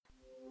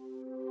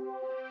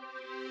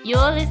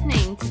You're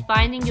listening to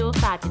Finding Your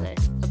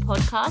Fabulous, a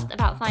podcast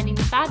about finding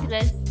the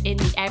fabulous in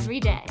the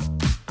everyday.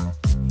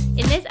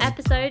 In this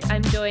episode,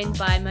 I'm joined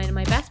by one of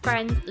my best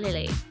friends,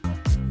 Lily.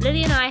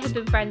 Lily and I have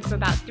been friends for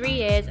about 3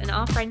 years, and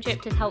our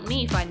friendship has helped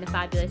me find the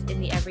fabulous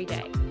in the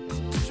everyday.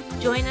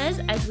 Join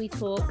us as we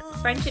talk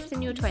friendships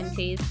in your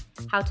 20s,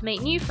 how to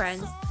make new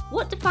friends,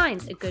 what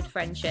defines a good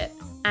friendship,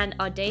 and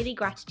our daily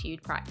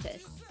gratitude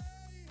practice.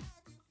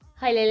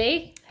 Hi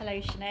Lily. Hello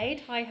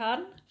Sinead. Hi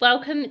Han.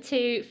 Welcome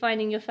to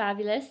Finding Your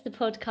Fabulous, the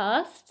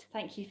podcast.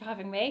 Thank you for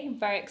having me. I'm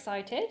very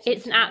excited.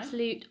 It's an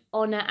absolute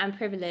honour and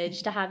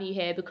privilege to have you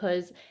here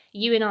because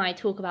you and I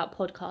talk about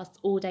podcasts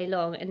all day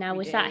long, and now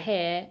we're sat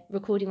here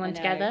recording one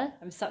together.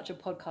 I'm such a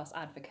podcast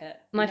advocate.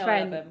 My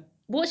friend.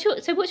 What's your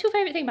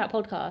favourite thing about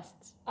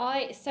podcasts?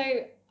 I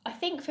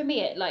think for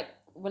me it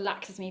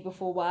relaxes me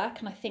before work,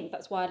 and I think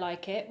that's why I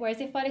like it.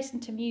 Whereas if I listen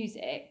to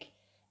music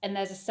and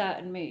there's a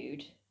certain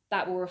mood,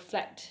 that will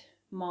reflect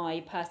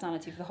my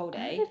personality for the whole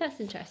day. Oh,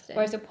 that's interesting.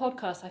 Whereas a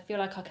podcast, I feel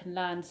like I can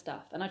learn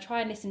stuff, and I try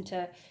and listen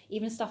to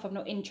even stuff I'm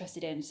not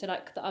interested in. So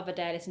like the other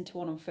day I listened to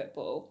one on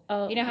football.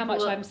 Oh, you know how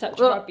much I'm such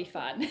a rugby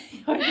fan.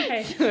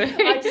 I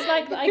just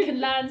like that I can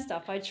learn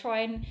stuff. I try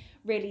and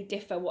really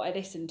differ what I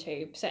listen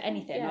to. So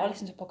anything, I'll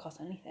listen to a podcast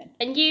on anything.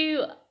 And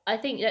I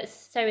think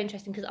that's so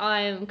interesting because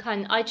I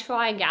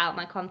try and get out of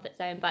my comfort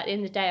zone, but at the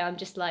end of the day, I'm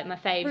just like my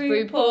fave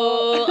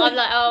RuPaul. I'm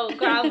like, oh,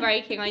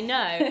 groundbreaking, I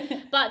know.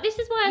 But this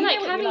is why I like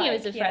having you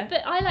as a friend.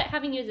 But I like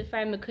having you as a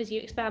friend because you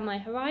expand my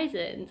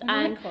horizons.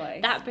 And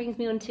that brings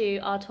me on to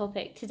our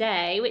topic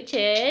today, which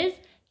is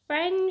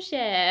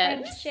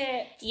friendships.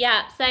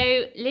 Yeah, so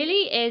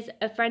Lily is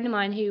a friend of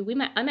mine who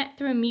I met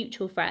through a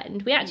mutual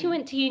friend. We actually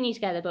went to uni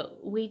together,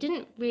 but we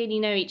didn't really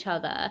know each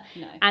other.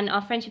 No. And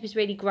our friendship has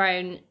really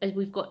grown as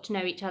we've got to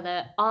know each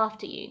other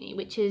after uni,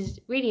 which is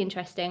really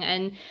interesting.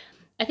 And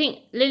I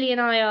think Lily and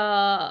I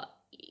are...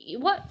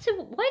 why do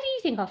you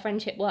think our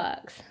friendship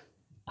works?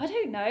 I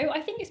don't know.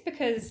 I think it's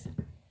because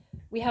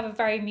we have a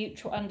very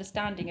mutual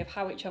understanding of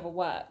how each other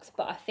works,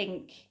 but I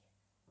think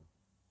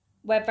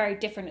we're very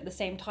different at the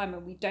same time,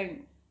 and we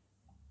don't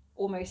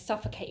almost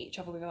suffocate each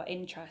other with our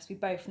interests. We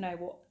both know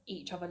what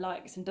each other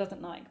likes and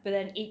doesn't like, but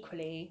then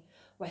equally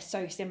we're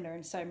so similar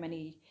in so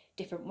many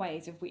different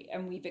ways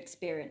we've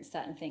experienced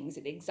certain things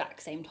at the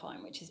exact same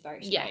time, which is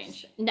very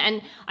strange. Yes.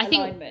 And I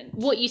think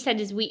what you said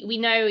is we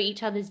know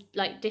each other's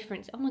like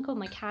different. Oh my god,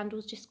 my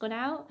candle's just gone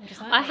out.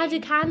 I had a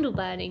candle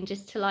burning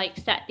just to like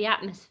set the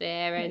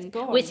atmosphere, and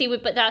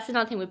but that's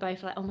another thing, we're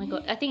both like, oh my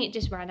god, I think it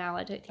just ran out.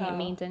 I don't think it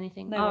means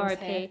anything.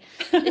 R.I.P.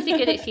 It's a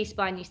good excuse to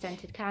buy a new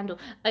scented candle.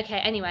 Okay,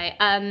 anyway,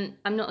 I'm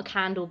not a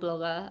candle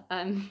blogger.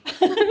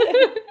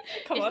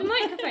 Come on. Is the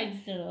microphone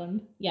still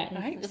on? Yeah.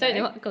 I don't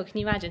know what, god, can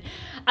you imagine?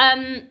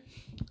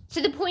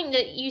 So the point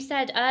that you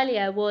said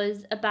earlier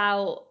was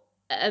about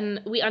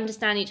we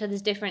understand each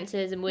other's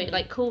differences and we're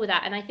like cool with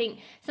that. And I think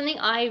something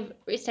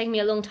it's taken me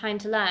a long time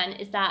to learn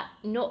is that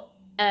not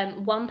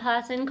one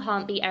person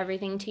can't be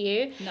everything to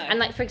you. No. And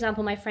like, for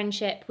example, my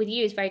friendship with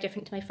you is very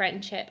different to my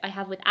friendship I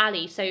have with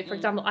Ali. So for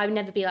example, I would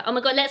never be like, oh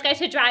my god, let's go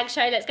to a drag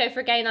show, let's go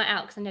for a gay night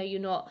out, because I know you're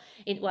not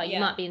you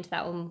might be into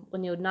that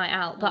on your night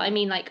out, but I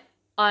mean, like,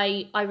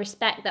 I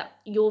respect that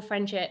our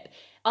friendship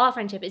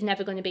is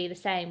never going to be the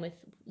same with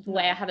the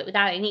way I have it with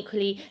Ali. And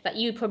equally, like,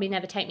 you'd probably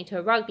never take me to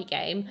a rugby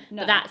game.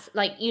 No. But that's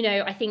like,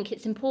 I think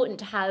it's important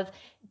to have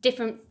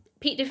different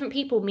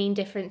people mean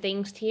different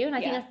things to you, and I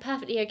think that's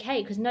perfectly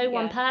okay, because no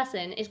one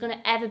person is going to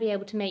ever be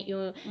able to meet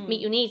your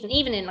needs. And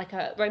even in like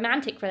a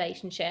romantic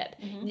relationship,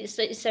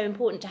 it's so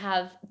important to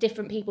have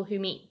different people who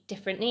meet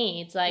different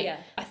needs. Like,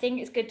 I think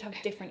it's good to have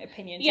different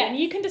opinions, and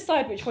you can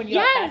decide which one you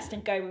like best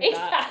and go with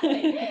that.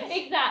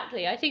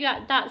 Exactly. I think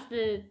that's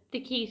the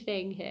key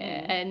thing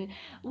here. And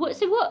what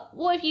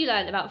have you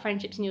learned about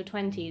friendships in your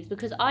 20s?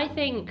 Because I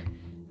think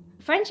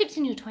friendships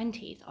in your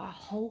 20s are a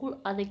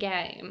whole other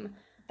game.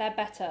 They're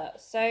better.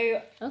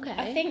 So I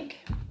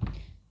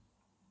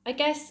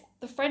guess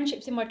the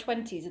friendships in my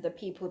 20s are the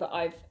people that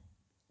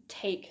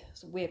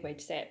it's a weird way to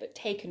say it, but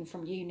taken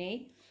from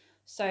uni.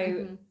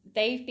 So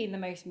they've been the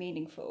most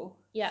meaningful,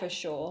 for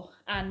sure.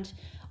 And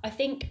I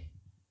think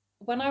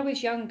when I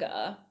was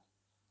younger,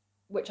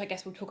 which I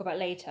guess we'll talk about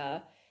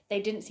later, they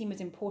didn't seem as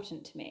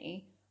important to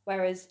me.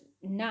 Whereas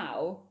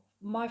now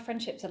my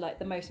friendships are like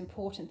the most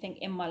important thing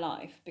in my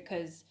life,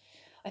 because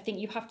I think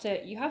you have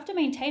to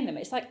maintain them.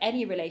 It's like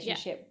any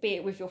relationship, be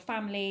it with your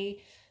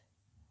family,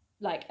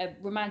 like a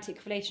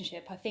romantic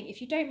relationship. I think if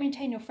you don't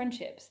maintain your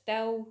friendships,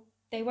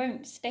 they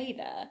won't stay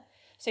there.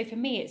 So for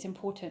me, it's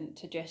important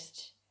to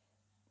just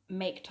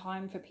make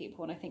time for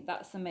people, and I think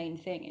that's the main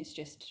thing, is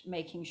just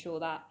making sure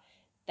that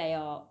they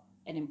are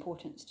an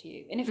importance to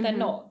you. And if they're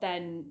not,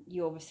 then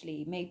you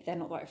obviously, maybe they're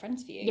not the right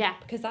friends for you. Yeah.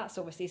 Because that's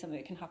obviously something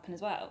that can happen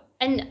as well.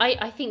 And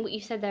I think what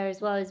you said there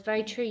as well is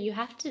very true.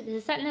 There's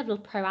a certain level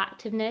of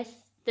proactiveness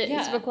that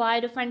is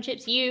required of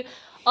friendships. You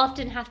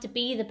often have to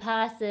be the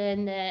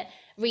person that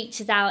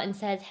reaches out and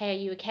says, hey, are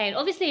you okay? And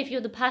obviously if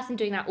you're the person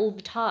doing that all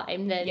the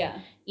time,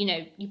 then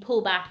you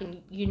pull back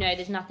and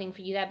there's nothing for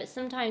you there. But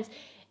sometimes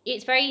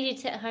it's very easy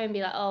to sit at home and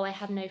be like, oh, I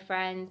have no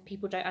friends,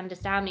 people don't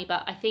understand me.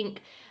 But I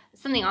think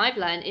something I've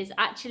learned is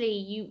actually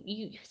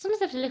you sometimes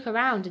have to look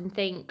around and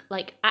think,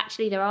 like,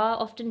 actually there are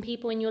often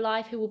people in your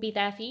life who will be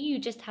there for you. You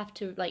just have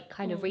to, like,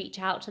 kind of reach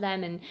out to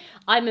them. And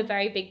I'm a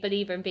very big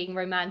believer in being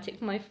romantic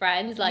for my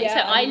friends. Like, so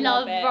I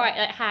love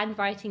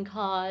handwriting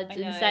cards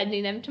and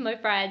sending them to my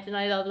friends, and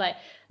I love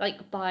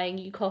like buying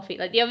you coffee.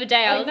 Like the other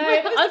day I was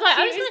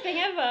like, thing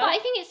ever. But I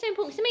think it's so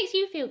important because it makes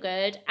you feel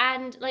good.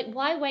 And like,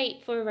 why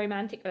wait for a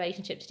romantic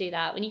relationship to do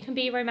that when you can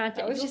be romantic?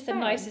 That was just the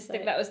nicest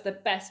thing. That was the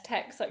best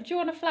text. Like, do you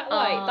want a flat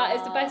white? That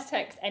is the best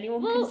text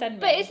anyone can send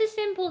me. But it's a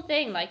simple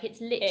thing. Like, it's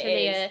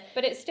literally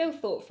but it's still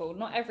thoughtful.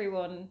 Not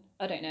everyone.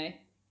 I don't know.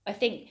 I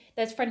think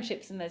there's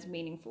friendships and there's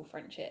meaningful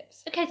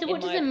friendships. Okay, so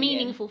what does a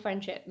meaningful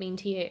friendship mean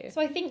to you?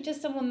 So I think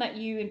just someone that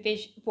you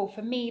envision. Well,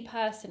 for me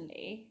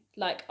personally,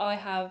 like I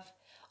have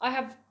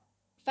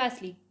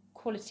firstly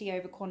quality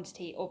over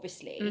quantity,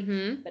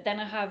 obviously, but then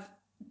I have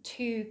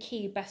 2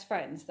 key best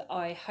friends that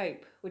I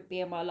hope would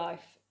be in my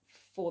life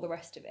for the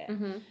rest of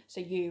it. So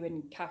you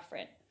and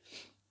Catherine.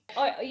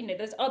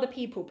 There's other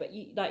people, but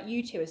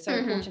you two are so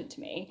important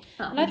to me.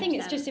 And I think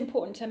it's just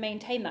important to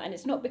maintain that. And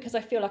it's not because I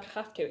feel like I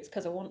have to, it's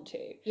because I want to.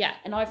 Yeah.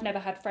 And I've never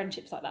had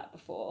friendships like that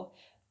before,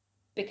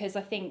 because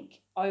I think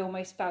I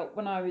almost felt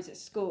when I was at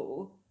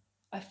school,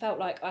 I felt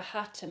like I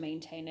had to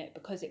maintain it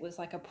because it was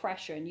like a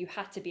pressure and you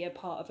had to be a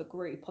part of a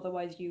group.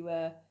 Otherwise you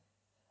were,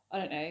 I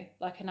don't know,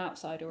 like an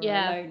outsider or a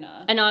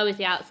loner. And I was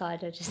the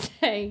outsider, just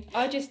saying.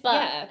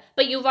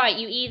 But you're right.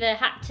 You either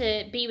had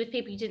to be with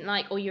people you didn't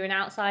like or you're an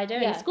outsider.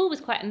 Yeah. And school was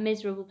quite a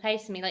miserable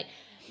place for me. Like,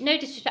 no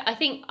disrespect. I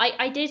think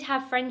I did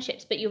have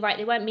friendships, but you're right.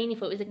 They weren't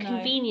meaningful. It was a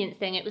convenience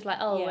thing. It was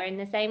like, we're in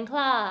the same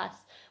class.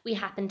 We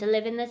happen to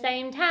live in the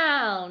same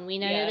town. We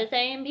know the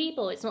same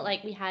people. It's not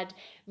like we had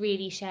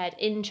really shared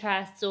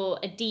interests or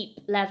a deep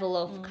level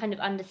of kind of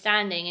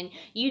understanding. And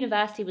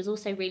university was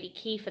also really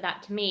key for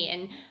that to me.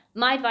 And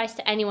my advice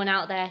to anyone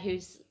out there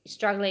who's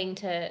struggling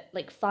to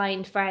like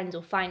find friends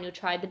or find your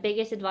tribe, the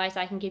biggest advice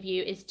I can give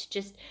you is to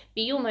just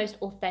be your most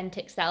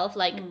authentic self.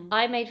 Like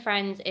I made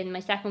friends in my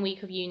second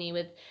week of uni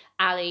with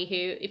Ali,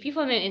 who, if you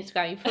follow me on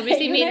Instagram, you probably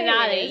see me and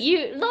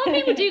Ali. A lot of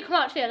people do come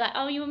up to me like,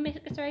 oh, you're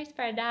Mr. Race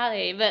friend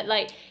Ali, but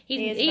like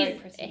he's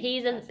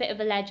a bit of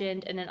a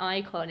legend and an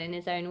icon in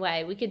his own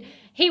way.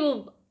 He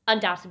will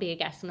undoubtedly be a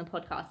guest on the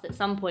podcast at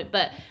some point,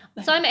 but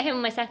so I met him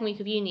on my second week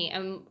of uni,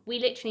 and we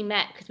literally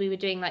met because we were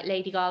doing like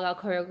Lady Gaga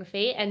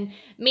choreography, and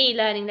me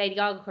learning Lady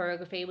Gaga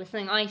choreography was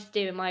something I used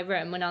to do in my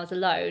room when I was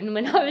alone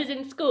when I was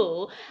in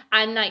school,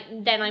 and like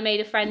then I made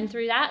a friend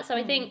through that. So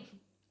I think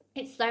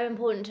it's so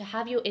important to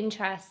have your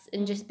interests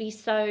and just be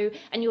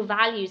and your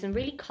values and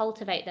really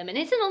cultivate them. And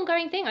it's an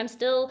ongoing thing. I'm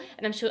still,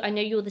 and I'm sure, I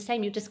know you're the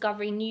same, you're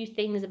discovering new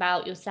things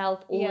about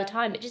yourself all the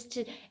time, but just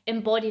to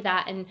embody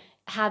that and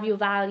have your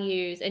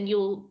values, and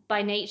you'll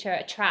by nature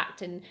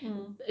attract and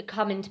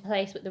come into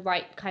place with the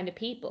right kind of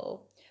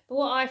people. But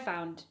what I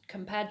found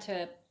compared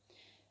to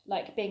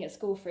like being at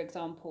school, for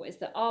example, is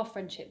that our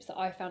friendships that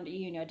I found at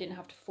uni, I didn't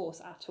have to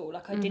force at all.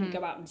 Like I didn't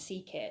go out and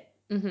seek it.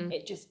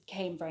 It just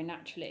came very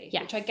naturally,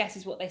 which I guess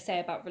is what they say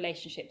about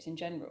relationships in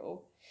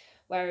general.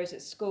 Whereas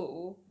at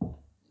school,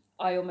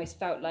 I almost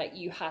felt like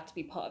you had to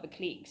be part of a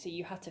clique, so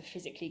you had to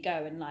physically go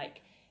and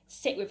like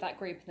sit with that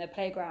group in their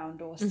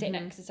playground or sit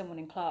next to someone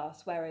in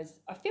class. Whereas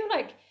I feel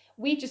like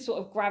we just sort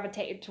of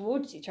gravitated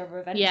towards each other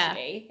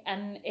eventually,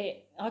 and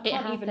I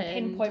can't even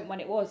pinpoint when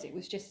it was. It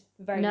was just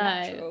very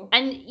natural.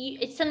 And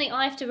it's something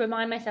I have to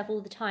remind myself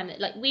all the time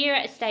that like we're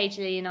at a stage,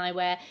 Lily and I,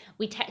 where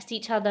we text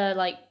each other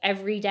like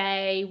every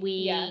day.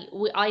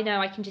 I know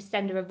I can just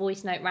send her a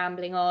voice note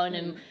rambling on,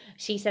 and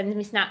she sends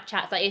me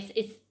Snapchats.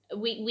 Like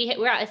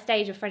we're at a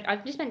stage of friendship.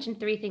 I've just mentioned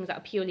 3 things that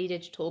are purely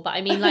digital, but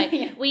I mean like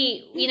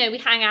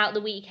we hang out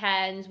the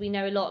weekends, we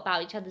know a lot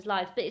about each other's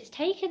lives, but it's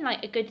taken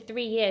like a good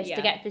 3 years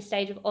to get to this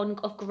stage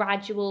of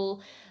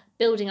gradual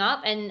building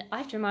up, and I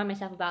have to remind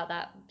myself about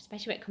that,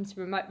 especially when it comes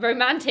to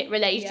romantic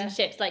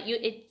relationships. Like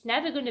it's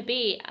never going to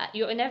be,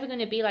 you're never going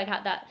to be like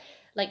at that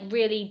like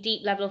really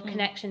deep level of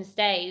connection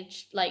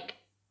stage like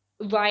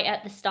right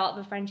at the start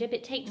of a friendship.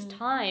 It takes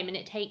time, and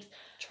it takes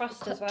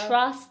trust as well.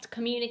 Trust,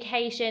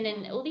 communication,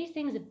 and all these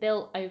things are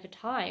built over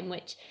time,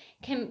 which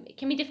can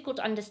be difficult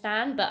to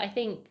understand, but I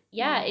think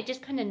it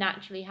just kind of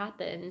naturally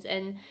happens.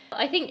 And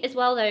I think as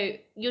well though,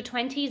 your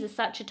 20s is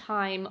such a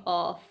time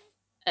of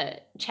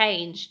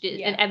change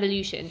and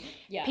evolution.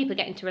 People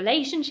get into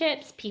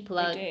relationships, people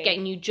are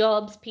getting new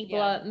jobs, people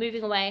are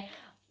moving away.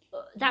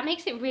 That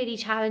makes it really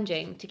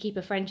challenging to keep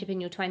a friendship in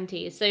your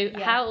 20s. So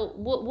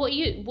what are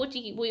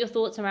your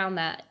thoughts around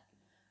that?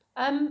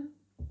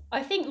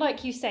 I think,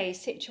 like you say,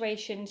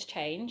 situations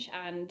change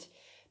and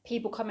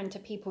people come into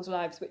people's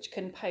lives which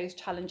can pose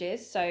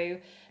challenges. So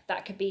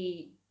that could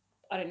be,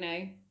 I don't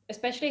know,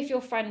 especially if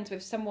you're friends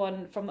with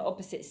someone from the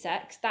opposite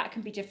sex, that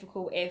can be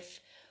difficult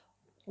if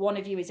one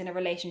of you is in a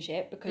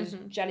relationship, because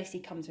jealousy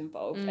comes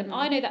involved. And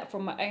I know that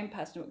from my own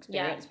personal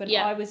experience when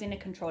I was in a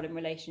controlling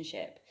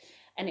relationship,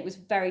 and it was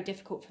very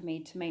difficult for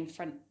me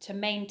to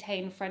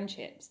maintain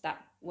friendships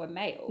that were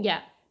male.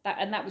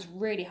 That was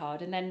really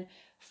hard. And then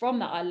from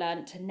that I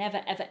learned to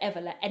never, ever, ever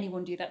let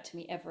anyone do that to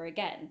me ever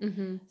again.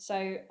 Mm-hmm.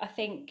 So I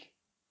think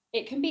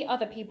it can be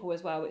other people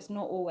as well. It's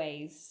not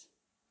always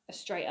a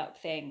straight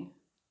up thing.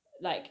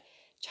 Like,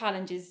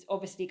 challenges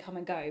obviously come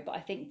and go, but I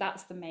think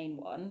that's the main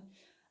one.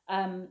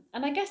 And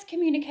I guess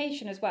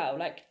communication as well.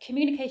 Like,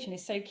 communication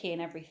is so key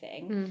in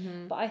everything.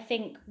 Mm-hmm. But I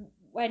think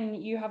when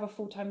you have a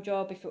full-time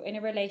job, if you're in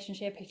a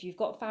relationship, if you've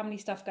got family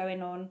stuff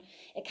going on,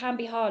 it can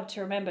be hard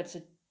to remember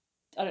to,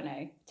 I don't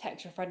know,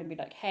 text your friend and be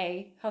like,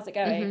 hey, how's it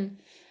going? Mm-hmm.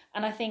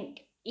 And I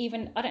think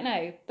even, I don't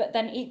know, but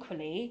then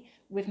equally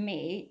with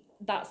me,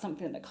 that's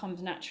something that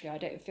comes naturally. I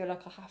don't feel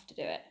like I have to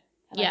do it.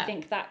 And I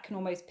think that can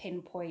almost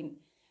pinpoint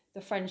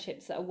the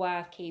friendships that are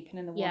worth keeping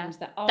and the ones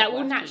that aren't that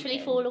will worth naturally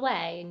keeping. fall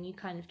away, and you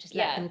kind of just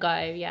let them go.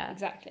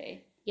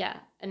 Exactly. Yeah,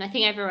 and I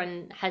think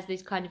everyone has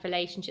these kind of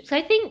relationships. So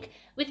I think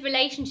with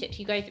relationships,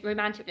 you go through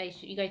romantic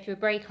relationship, you go through a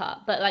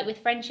breakup, but like with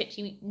friendships,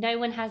 no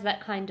one has that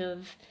kind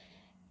of.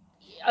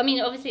 I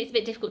mean, obviously, it's a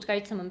bit difficult to go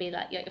to someone and be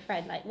like your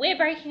friend, like, we're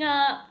breaking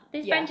up,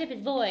 this friendship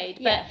is void.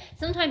 But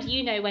sometimes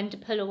you know when to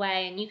pull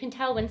away, and you can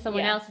tell when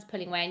someone else is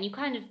pulling away, and you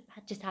kind of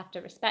just have to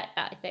respect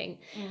that, I think.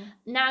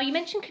 Now, you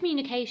mentioned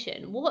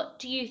communication. What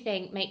do you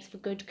think makes for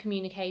good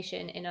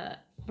communication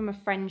from a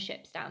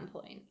friendship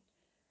standpoint?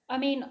 I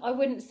mean, I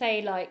wouldn't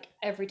say like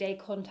everyday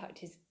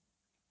contact is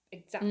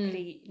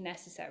exactly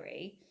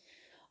necessary.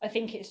 I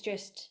think it's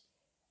just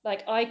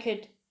like I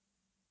could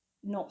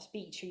not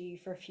speak to you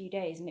for a few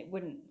days and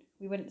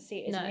we wouldn't see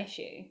it as an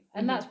issue.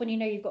 And that's when you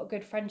know you've got a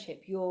good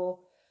friendship, you're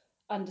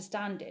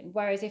understanding.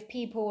 Whereas if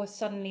people are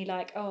suddenly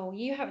like, oh,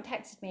 you haven't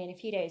texted me in a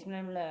few days,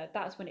 blah, blah, blah,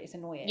 that's when it's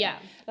annoying. Yeah.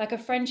 Like, a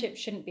friendship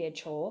shouldn't be a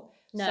chore.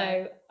 No.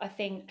 So I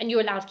think... And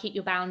you're allowed to keep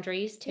your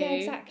boundaries too. Yeah,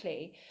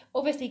 exactly.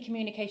 Obviously,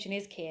 communication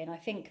is key. And I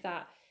think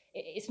that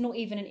it's not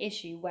even an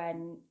issue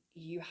when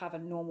you have a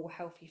normal,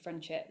 healthy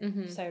friendship.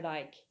 So,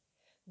 like,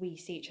 we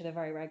see each other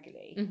very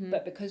regularly,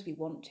 but because we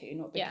want to,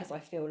 not because I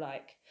feel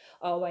like,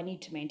 oh, I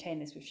need to maintain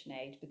this with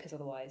Sinead because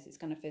otherwise it's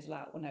going to fizzle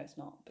out. Well, no, it's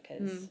not,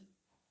 because...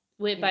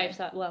 We're both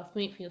like, well,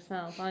 speak for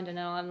yourself. I don't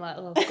know. I'm like,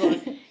 oh,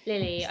 God,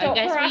 Lily, I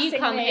guess will you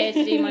come here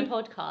to do my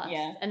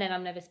podcast? And then I'll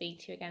never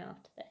speak to you again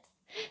after this.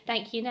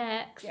 Thank you,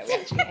 next. Yeah, we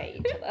actually hate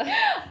each other.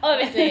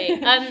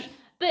 Obviously.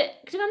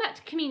 But to come back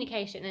to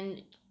communication,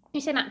 and you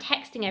say about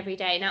texting every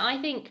day. Now,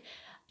 I think...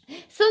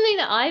 something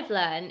that I've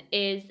learned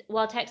is,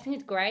 while texting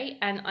is great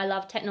and I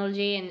love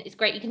technology and it's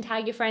great, you can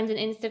tag your friends in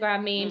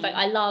Instagram memes. Like,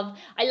 I love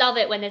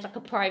it when there's like a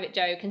private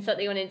joke and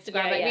something on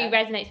Instagram really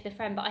resonates with a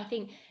friend. But I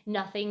think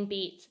nothing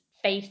beats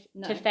face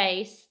to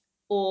face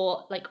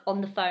or like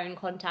on the phone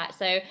contact.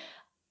 So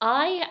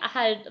I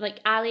had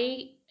like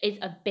Ali is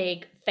a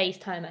big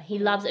FaceTimer. He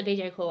loves a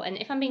video call. And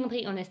if I'm being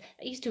completely honest,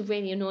 that used to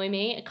really annoy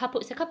me. A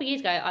couple of years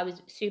ago, I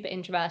was super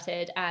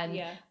introverted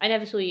and I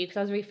never saw you because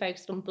I was really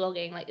focused on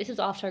blogging. Like, this was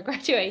after I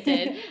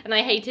graduated and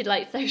I hated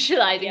like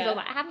socializing. So I was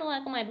like, I have to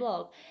work on my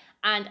blog.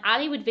 And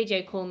Ali would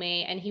video call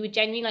me and he would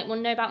genuinely like want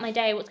to know about my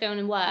day, what's going on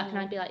in work. And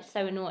I'd be like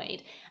so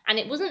annoyed. And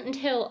it wasn't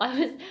until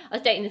I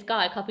was dating this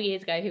guy a couple of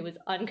years ago who was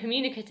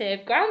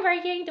uncommunicative,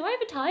 groundbreaking. Do I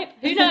have a type?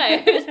 Who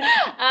knows?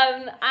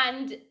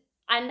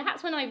 And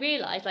that's when I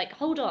realised, like,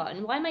 hold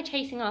on, why am I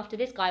chasing after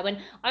this guy when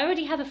I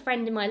already have a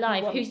friend in my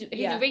life who's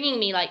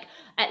ringing me, like,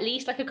 at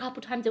least, like, a couple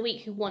times a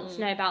week who wants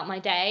to know about my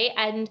day.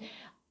 And,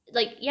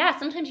 like,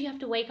 sometimes you have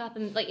to wake up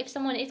and, like, if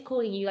someone is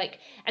calling you, like,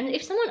 and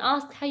if someone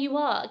asks how you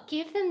are,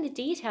 give them the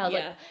details.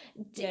 Like,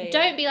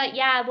 don't be like,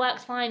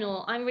 work's fine,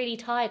 or I'm really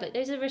tired. Like,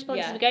 those are the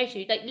responses we go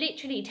to. Like,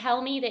 literally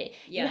tell me that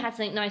you had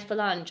something nice for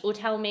lunch, or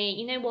tell me,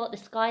 you know what, the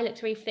sky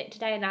looks really fit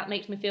today and that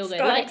makes me feel good.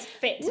 Sky looks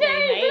fit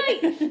today,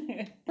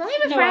 mate. Like, I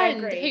have a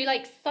friend who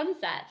likes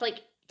sunsets.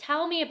 Like,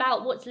 tell me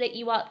about what's lit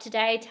you up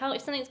today. Tell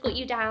if something's got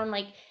you down,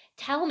 like,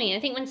 tell me. And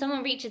I think when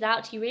someone reaches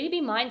out to you, really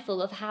be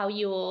mindful of how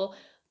you're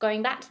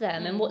going back to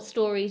them and what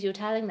stories you're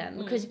telling them,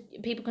 because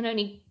people can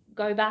only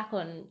go back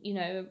on, you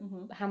know,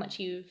 how much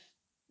you've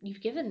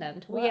given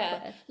them to work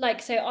with. Like,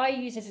 so I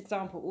use this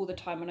example all the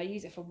time and I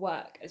use it for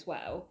work as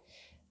well,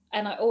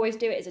 and I always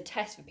do it as a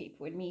test for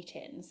people in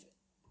meetings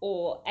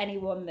or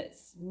anyone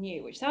that's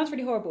new, which sounds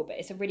really horrible, but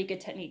it's a really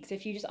good technique. So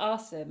if you just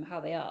ask them how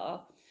they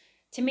are,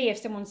 to me, if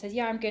someone says,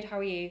 I'm good, how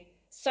are you?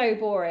 So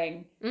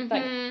boring.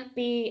 Like,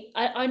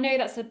 I know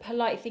that's a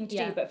polite thing to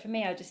do, but for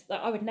me,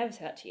 I would never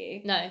say that to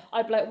you. No.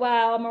 I'd be like,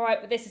 well, I'm all right,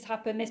 but this has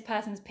happened. This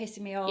person's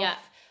pissing me off. Yeah.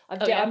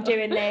 I'm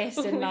doing this.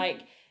 And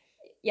like,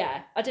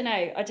 I don't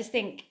know. I just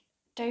think,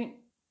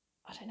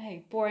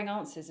 boring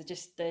answers are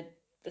just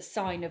the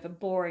sign of a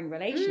boring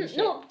relationship.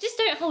 No, just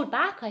don't hold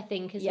back, I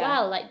think, as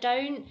well. Like,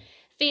 don't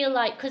feel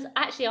like, because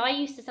actually I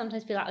used to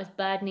sometimes feel like I was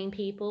burdening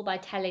people by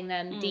telling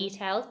them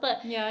details, but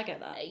I get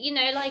that, you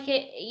know, like,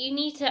 you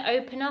need to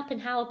open up, and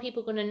how are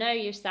people going to know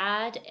you're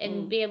sad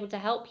and be able to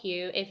help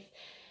you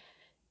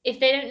if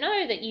they don't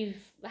know that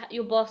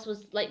your boss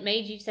was like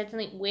said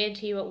something weird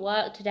to you at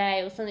work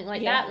today or something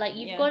like that. Like,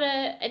 you've got to,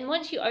 and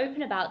once you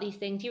open about these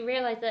things, you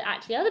realize that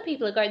actually other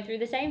people are going through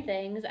the same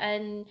things,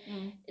 and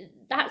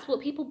that's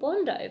what people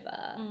bond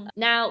over.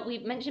 Now, we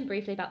mentioned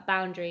briefly about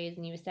boundaries,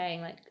 and you were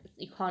saying, like,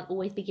 you can't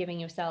always be giving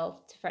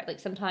yourself to like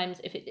sometimes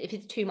if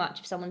it's too much,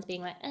 if someone's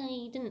being like,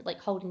 oh, you didn't like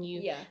holding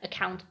you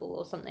accountable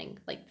or something,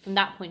 like from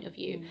that point of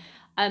view.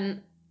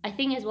 I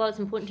think as well it's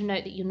important to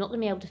note that you're not going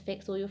to be able to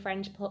fix all your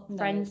friends'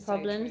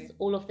 problems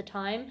all of the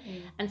time.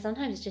 And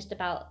sometimes it's just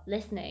about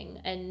listening.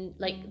 And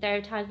like there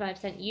are times when I've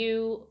sent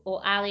you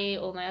or Ali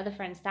or my other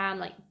friend Sam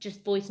like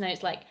just voice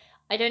notes like,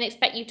 I don't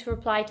expect you to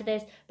reply to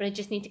this, but I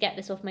just need to get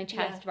this off my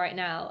chest right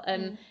now.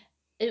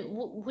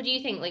 What do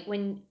you think, like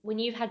when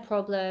you've had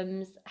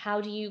problems,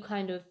 how do you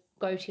kind of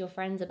go to your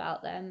friends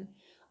about them?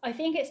 I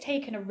think it's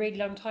taken a really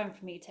long time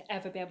for me to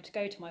ever be able to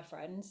go to my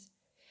friends.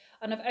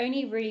 And I've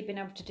only really been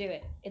able to do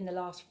it in the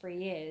last 3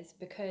 years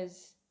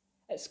because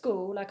at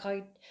school, like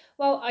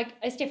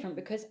it's different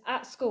because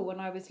at school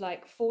when I was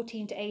like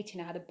 14 to 18,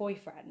 I had a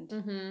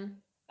boyfriend.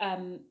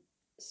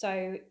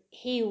 So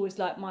he was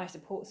like my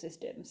support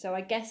system. So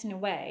I guess in a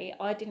way,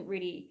 I didn't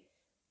really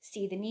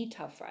see the need to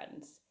have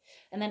friends.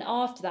 And then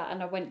after that,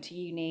 and I went to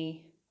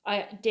uni,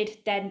 I did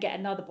then get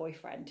another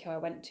boyfriend who I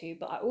went to,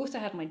 but I also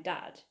had my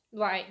dad.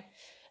 Right.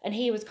 And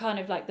he was kind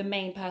of like the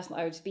main person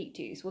I would speak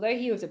to. So although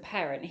he was a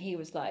parent, he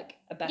was like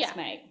a best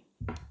mate.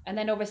 And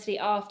then obviously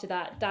after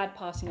that, Dad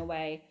passing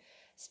away,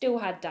 still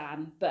had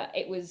Dan, but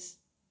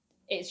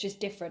it's just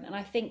different. And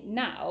I think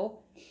now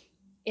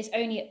it's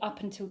only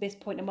up until this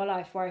point in my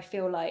life where I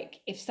feel like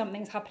if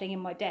something's happening in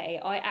my day,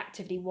 I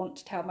actively want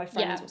to tell my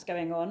friends what's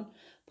going on,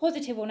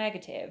 positive or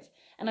negative.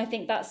 And I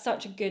think that's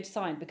such a good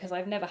sign because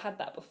I've never had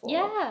that before.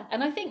 Yeah.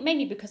 And I think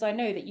mainly because I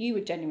know that you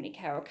would genuinely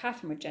care or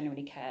Catherine would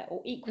genuinely care,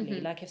 or equally,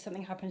 like if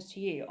something happens to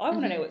you, I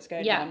want to know what's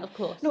going on. Yeah, of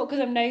course. Not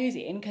because I'm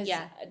nosy and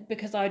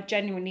because I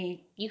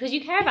genuinely... Because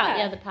you care about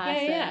the other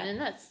person and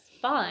that's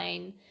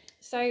fine.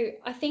 So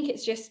I think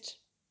it's just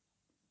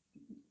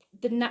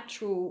the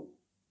natural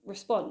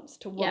response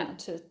to want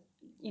to,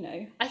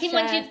 I think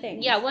once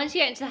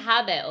you get into the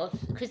habit of,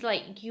 because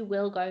like you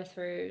will go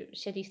through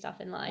shitty stuff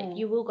in life,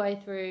 you will go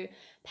through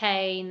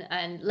pain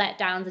and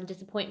letdowns and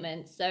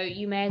disappointments, so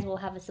you may as well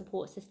have a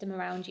support system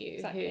around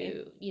you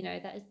who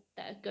that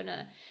are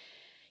gonna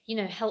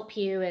help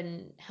you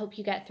and help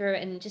you get through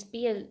it and just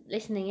be a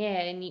listening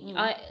ear. And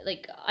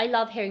I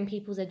love hearing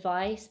people's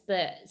advice,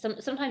 but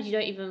sometimes you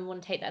don't even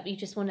want to take that, but you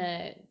just want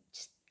to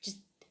just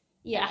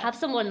have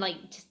someone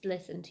like just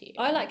listen to you.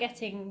 I like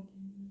getting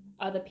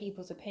other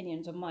people's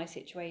opinions on my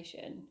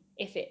situation,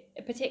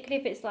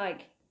 particularly if it's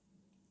like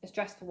a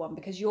stressful one,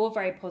 because you're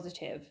very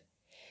positive.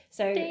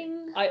 So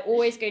Ding. I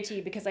always go to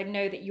you because I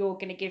know that you're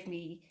going to give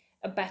me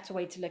a better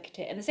way to look at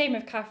it. And the same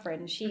with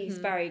Catherine, she's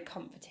very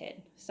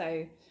comforting.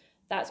 So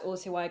that's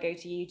also why I go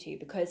to you two,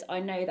 because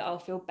I know that I'll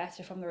feel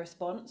better from the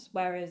response.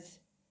 Whereas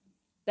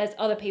there's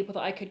other people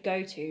that I could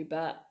go to,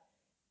 but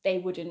they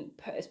wouldn't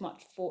put as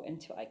much thought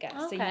into it, I guess.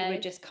 Okay. So you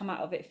would just come out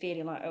of it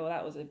feeling like, oh,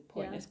 that was a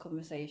pointless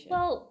conversation.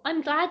 Well,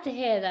 I'm glad to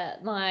hear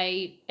that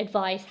my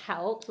advice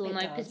helps, or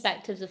my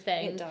perspectives of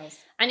things. It does.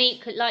 And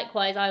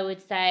likewise, I would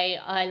say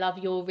I love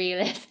your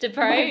realist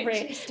approach.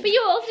 But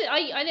you're often,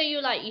 I know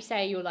you're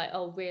like,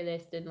 oh,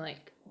 realist, and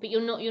like, but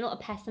you're not a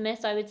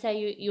pessimist. I would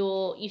say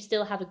you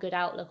still have a good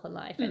outlook on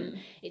life, and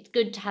it's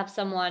good to have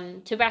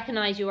someone to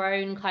recognize your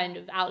own kind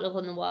of outlook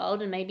on the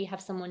world, and maybe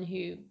have someone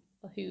who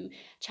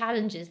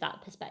challenges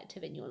that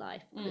perspective in your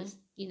life, because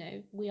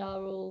we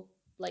are all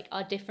like,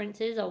 our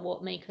differences are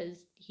what make us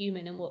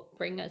human and what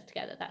bring us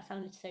together. That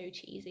sounded so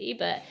cheesy,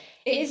 but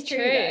it is true.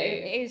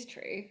 It is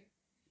true.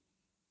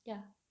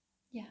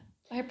 Yeah,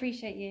 I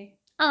appreciate you.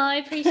 I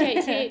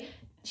appreciate you.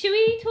 Should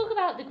we talk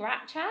about the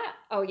Grat chat?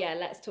 Oh yeah,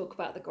 let's talk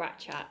about the Grat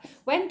chat.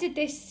 When did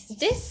this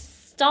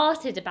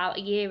started about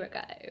a year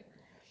ago.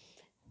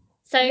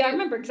 So I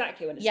remember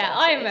exactly when it started. Yeah,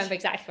 I remember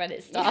exactly when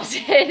it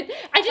started.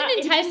 I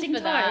didn't intend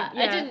for that.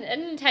 Yeah. I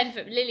didn't intend for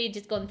it. Lily had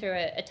just gone through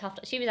a tough...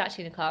 She was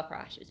actually in a car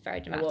crash. It was very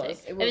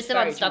dramatic. There was some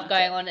other stuff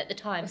going on at the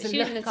time, but she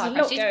was in a car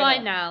crash. She's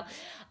fine now.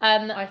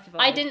 I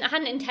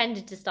hadn't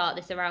intended to start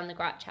this around the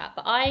Grat chat,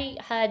 but I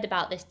heard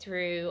about this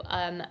through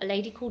a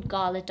lady called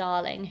Gala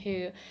Darling,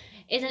 who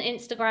is an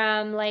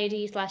Instagram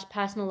lady /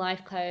 personal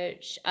life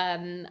coach.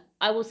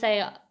 I will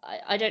say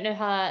I don't know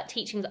her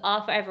teachings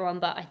are for everyone,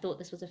 but I thought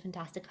this was a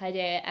fantastic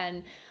idea,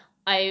 and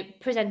I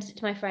presented it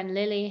to my friend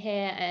Lily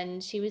here,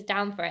 and she was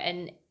down for it.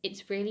 And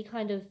it's really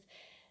kind of,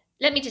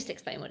 let me just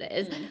explain what it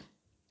is.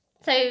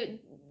 So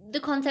the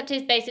concept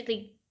is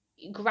basically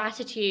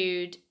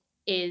gratitude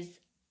is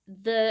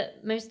the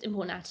most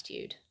important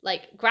attitude.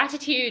 Like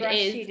gratitude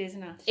is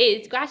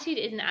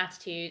an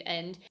attitude,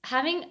 and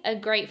having a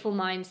grateful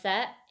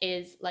mindset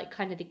is like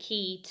kind of the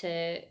key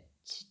to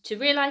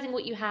realizing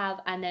what you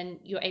have, and then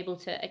you're able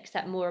to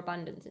accept more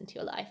abundance into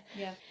your life.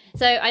 Yeah.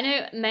 So I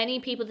know many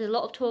people, there's a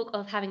lot of talk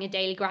of having a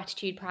daily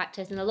gratitude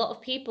practice, and a lot of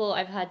people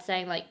I've heard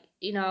saying like,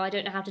 I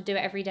don't know how to do it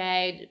every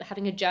day.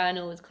 Having a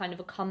journal is kind of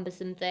a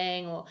cumbersome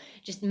thing, or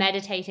just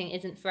meditating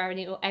isn't for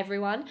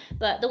everyone.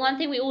 But the one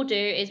thing we all do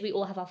is we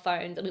all have our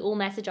phones, and we all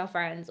message our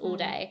friends all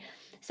day.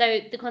 So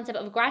the concept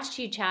of a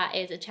gratitude chat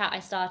is a chat I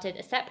started,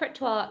 a separate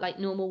to our like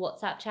normal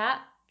WhatsApp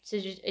chat.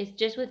 it's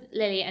just with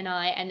Lily and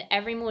I, and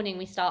every morning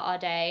we start our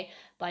day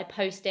by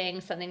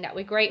posting something that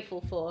we're grateful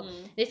for.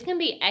 This can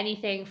be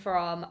anything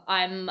from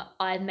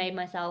I've made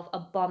myself a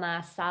bomb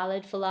ass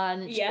salad for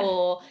lunch,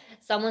 or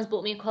someone's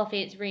bought me a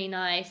coffee, it's really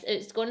nice.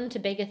 It's gone into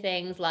bigger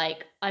things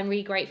like I'm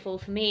really grateful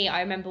for me. I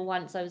remember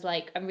once I was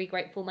like, I'm really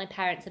grateful my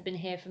parents have been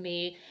here for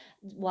me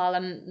while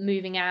I'm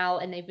moving out,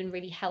 and they've been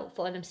really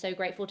helpful, and I'm so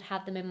grateful to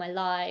have them in my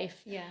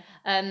life.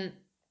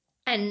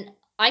 And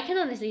I can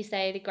honestly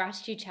say the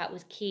gratitude chat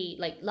was key.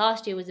 Like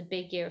last year was a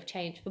big year of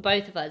change for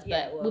both of us,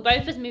 but we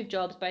both of us moved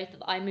jobs.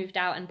 I moved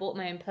out and bought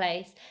my own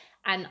place.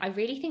 And I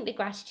really think the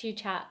gratitude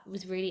chat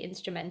was really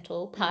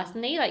instrumental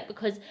personally, like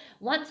because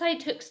once I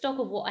took stock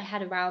of what I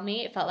had around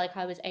me, it felt like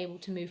I was able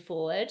to move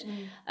forward.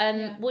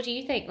 What do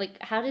you think?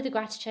 Like, how did the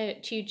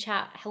gratitude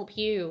chat help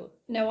you?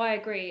 No, I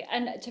agree.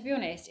 And to be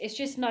honest, it's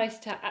just nice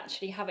to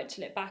actually have it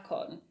to look back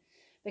on,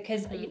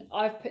 because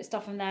I've put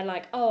stuff in there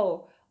like,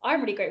 oh,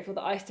 I'm really grateful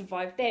that I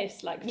survived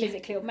this, like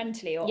physically or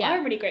mentally, or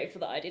I'm really grateful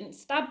that I didn't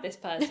stab this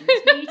person in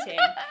this meeting.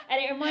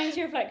 And it reminds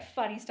you of like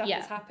funny stuff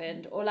that's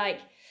happened, or like,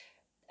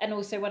 and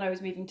also when I was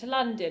moving to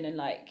London and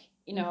like,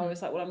 I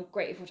was like, well, I'm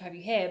grateful to have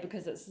you here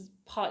because that's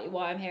partly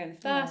why I'm here in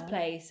the first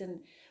place.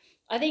 And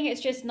I think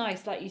it's just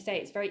nice, like you say,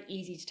 it's very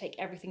easy to take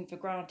everything for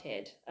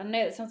granted. I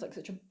know that sounds like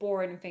such a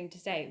boring thing to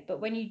say,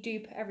 but when you do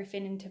put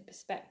everything into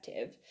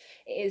perspective,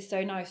 it is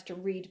so nice to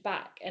read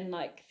back and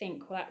like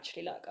think, well,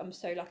 actually, like I'm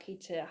so lucky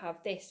to have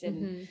this,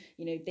 and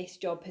this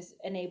job has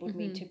enabled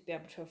me to be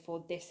able to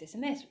afford this, this,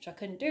 and this, which I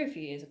couldn't do a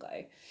few years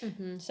ago.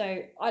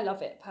 So I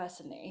love it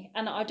personally,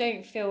 and I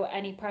don't feel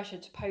any pressure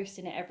to post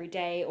in it every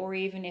day, or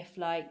even if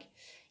like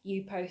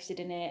you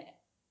posted in it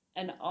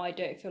and I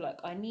don't feel like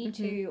I need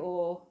to,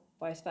 or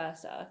vice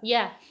versa.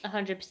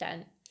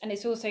 100%. And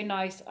it's also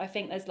nice, I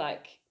think there's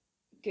like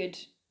good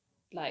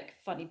like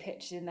funny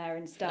pictures in there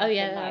and stuff.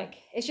 And like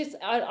it's just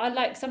I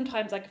like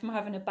sometimes, like if I'm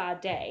having a bad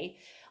day,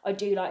 I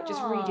do like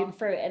just reading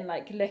through it and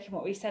like looking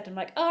what we said. I'm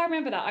like, oh, I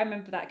remember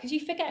that, because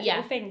you forget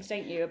little things,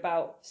 don't you,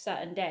 about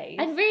certain days.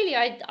 And really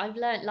I've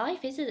learned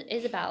life is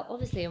about,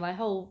 obviously my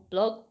whole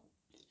blog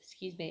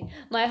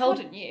my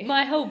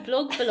whole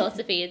blog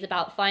philosophy is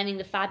about finding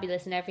the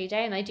fabulous in every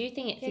day, and I do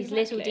think it's these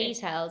little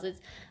details.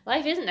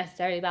 Life isn't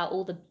necessarily about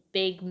all the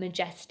big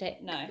majestic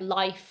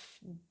life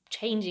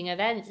changing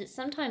events. It's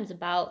sometimes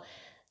about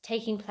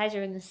taking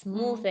pleasure in the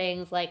small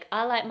things, like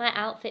I like my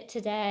outfit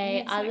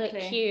today, I look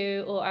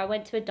cute, or I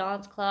went to a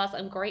dance class,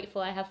 I'm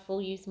grateful I have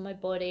full use of my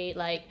body.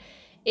 Like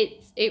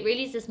it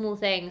really is a small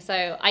thing.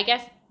 So I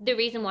guess the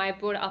reason why I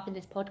brought it up in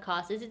this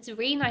podcast is it's a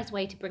really nice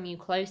way to bring you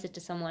closer to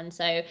someone.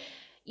 So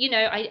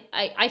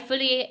I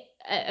fully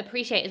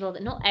appreciate as well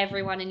that not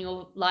everyone in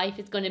your life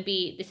is going to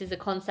be, this is a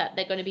concept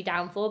they're going to be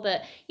down for,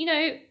 but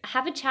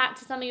have a chat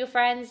to some of your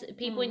friends,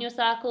 people in your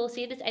circle,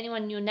 see if there's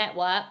anyone in your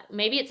network.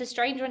 Maybe it's a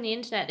stranger on the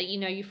internet that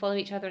you follow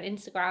each other on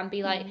Instagram.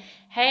 Be like,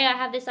 hey, I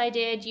have this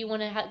idea, do you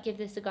want to give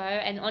this a go?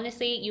 And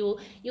honestly, you'll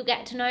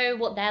get to know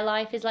what their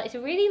life is like. It's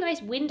a really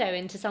nice window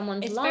into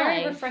someone's life. It's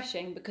very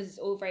refreshing because it's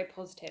all very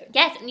positive.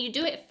 Yes, and you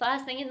do it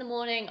first thing in the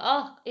morning.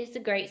 Oh, it's a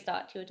great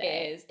start to your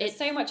day. It is. There's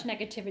so much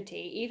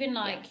negativity, even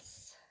like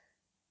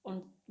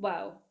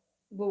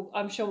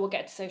I'm sure we'll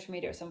get to social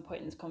media at some point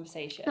in this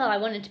conversation. Oh, I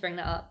wanted to bring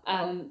that up.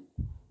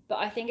 But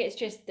I think it's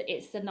just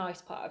it's the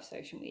nice part of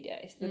social media.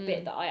 It's the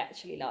bit that I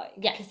actually like.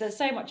 Yeah, because there's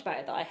so much about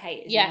it that I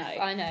hate. Yes,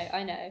 I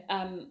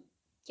know.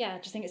 I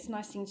just think it's a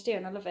nice thing to do,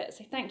 and I love it.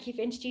 So thank you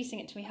for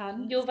introducing it to me,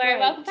 Han. You're very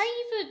welcome. Thank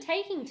you for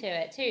taking to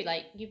it too.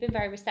 Like you've been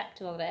very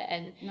receptive of it,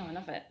 and no, I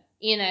love it.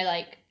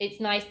 Like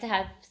it's nice to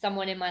have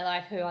someone in my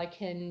life who I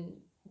can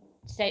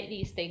say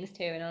these things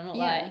to, and I'm not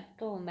like,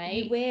 go on,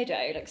 mate, you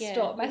weirdo, like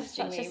stop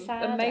messaging me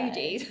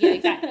emojis. Yeah,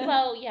 exactly.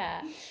 Well,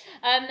 yeah.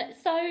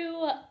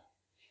 So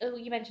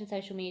you mentioned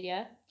social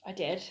media. I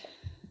did.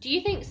 Do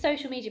you think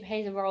social media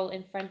plays a role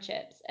in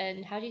friendships,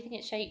 and how do you think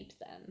it shapes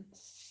them?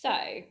 So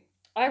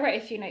I wrote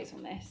a few notes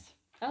on this.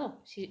 Oh,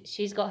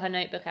 she's got her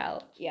notebook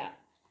out. Yeah.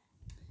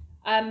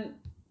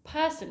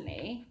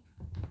 Personally,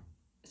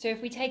 so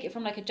if we take it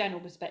from like a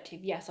general perspective,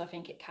 yes, I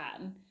think it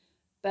can,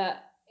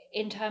 but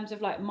in terms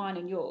of like mine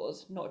and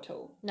yours, not at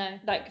all. No.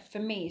 Like for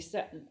me,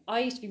 so I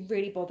used to be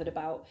really bothered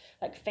about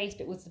like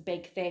Facebook was the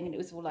big thing, and it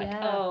was all like,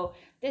 oh,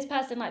 this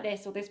person liked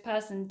this, or this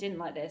person didn't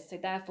like this, so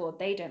therefore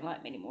they don't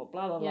like me anymore,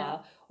 blah blah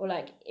blah. Or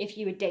like if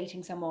you were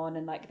dating someone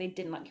and like they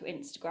didn't like your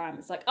Instagram,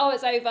 it's like, oh,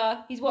 it's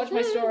over, he's watched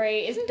my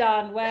story, it's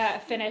done, we're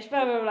finished,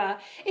 blah blah blah.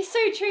 It's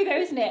so true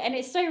though, isn't it? And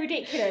it's so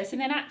ridiculous. And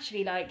then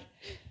actually, like,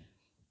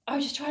 I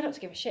was just trying not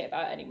to give a shit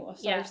about it anymore.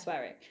 Sorry for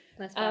swearing.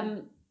 That's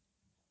fine.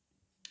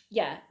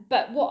 Yeah,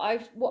 but what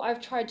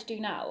I've tried to do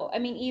now, I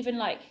mean, even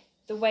like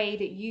the way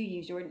that you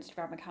use your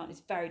Instagram account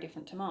is very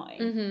different to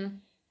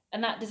mine,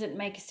 and that doesn't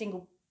make a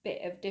single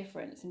bit of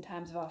difference in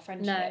terms of our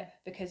friendship,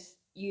 because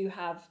you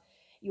have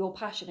your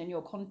passion and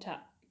your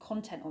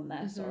content on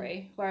there.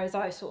 Whereas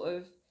I sort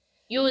of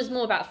Yours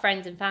more about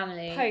friends and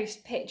family.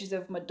 Post pictures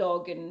of my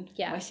dog and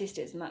my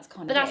sisters, and that's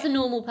kind of. But that's a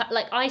normal.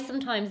 Like I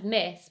sometimes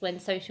miss when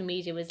social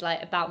media was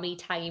like about me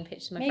tagging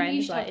pictures of my friends.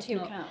 You should like have two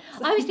accounts.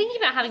 I was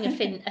thinking about having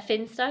a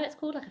Finsta. It's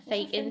called like a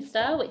fake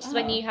Insta, which is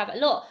when you have a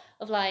lot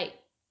of like.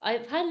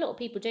 I've heard a lot of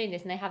people doing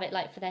this, and they have it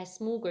like for their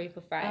small group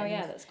of friends. Oh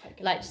yeah, that's quite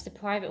good. Like just a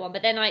private one.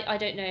 But then I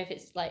don't know if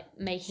it's like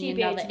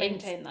making another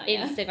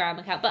Instagram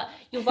account. But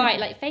you're right.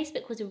 Like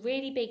Facebook was a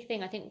really big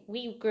thing. I think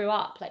we grew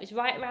up like it was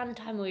right around the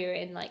time we were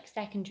in like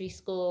secondary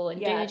school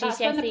and doing GCSEs. That's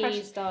when the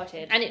pressure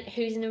started. And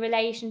who's in a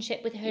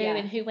relationship with who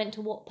and who went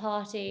to what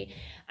party.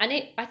 And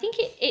I think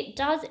it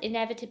does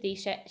inevitably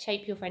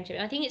shape your friendship.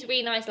 And I think it's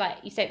really nice. Like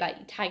you said, like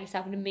you tag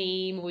yourself in a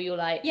meme, or you're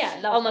like,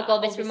 oh my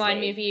god, this reminded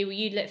me of you.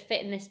 You look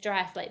fit in this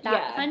dress, like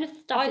that. Kind of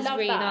stuff is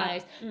really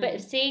nice. But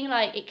seeing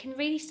like it can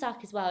really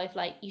suck as well if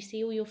like you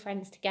see all your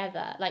friends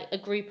together, like a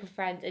group of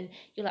friends, and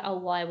you're like, oh,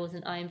 why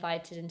wasn't I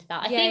invited into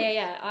that? I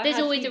think there's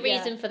always a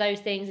reason for those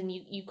things, and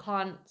you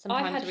can't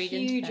sometimes read into them.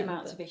 I had huge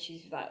amounts of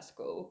issues with that at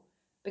school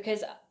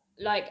because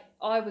like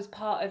I was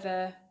part of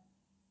a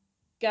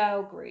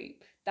girl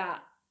group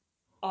that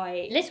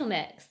Little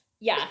Mix.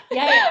 Yeah.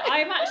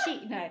 I'm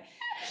actually no.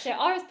 So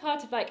I was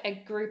part of like a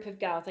group of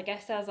girls. I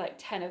guess there was like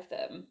 10 of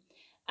them.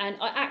 And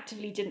I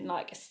actively didn't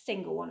like a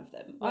single one of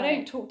them. Right. I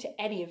don't talk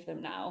to any of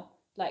them now.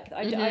 Like,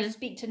 I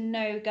speak to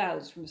no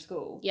girls from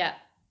school. Yeah.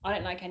 I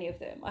don't like any of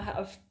them. I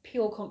have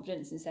pure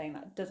confidence in saying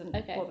that doesn't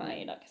bother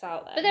me. Like, it's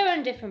out there. But they're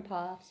on different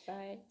paths,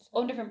 right?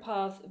 On different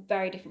paths,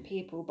 very different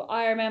people. But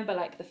I remember,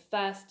 like, the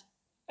first,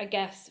 I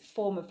guess,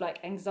 form of,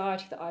 like,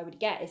 anxiety that I would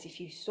get is if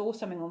you saw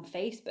something on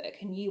Facebook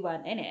and you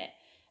weren't in it.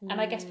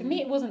 And I guess for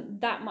me, it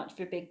wasn't that much of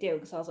a big deal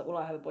because I was like, well,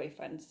 I have a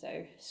boyfriend,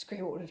 so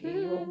screw all of you.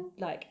 You're all,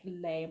 like,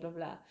 lame, blah,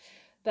 blah.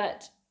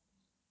 But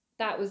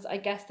that was, I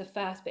guess, the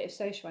first bit of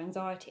social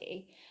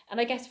anxiety.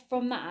 And I guess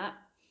from that,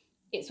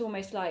 it's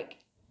almost like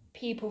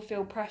people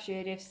feel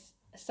pressured if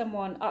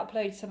someone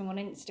uploads something on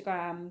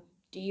Instagram,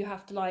 do you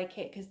have to like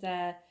it because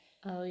they're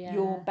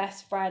your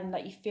best friend,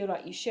 like you feel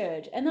like you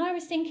should. And then I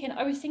was thinking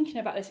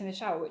about this in the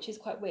shower, which is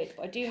quite weird,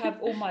 but I do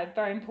have all my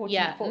very important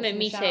thoughts in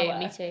the shower.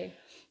 Me too.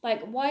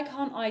 Like, why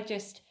can't I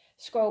just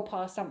scroll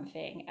past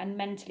something and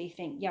mentally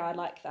think, yeah, I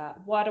like that?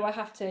 Why do I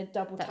have to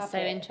double tap it? That's so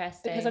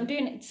interesting. Because I'm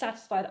doing it to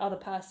satisfy the other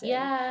person,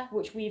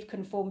 which we've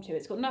conformed to.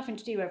 It's got nothing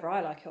to do whether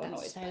I like it or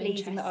not. It's so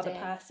pleasing the other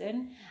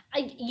person.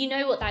 You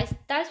know what?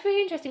 That's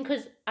really interesting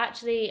because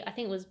actually, I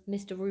think it was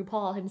Mr.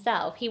 RuPaul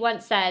himself. He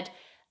once said,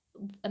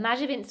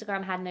 imagine if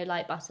Instagram had no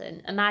like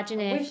button. Imagine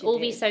if all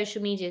these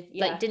social media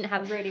like didn't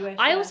have. I really wish.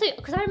 I also,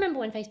 because I remember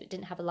when Facebook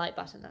didn't have a like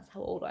button. That's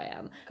how old I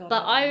am.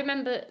 But I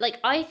remember, like,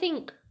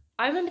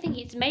 I remember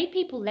thinking it's made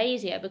people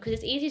lazier because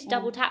it's easier to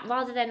double tap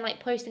rather than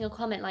like posting a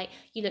comment like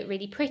you look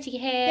really pretty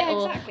here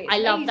or I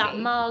love that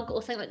mug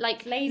or something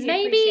like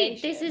maybe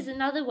this is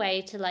another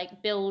way to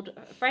like build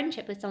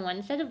friendship with someone.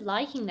 Instead of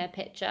liking their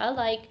picture,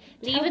 like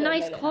leave a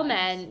nice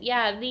comment.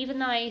 Leave a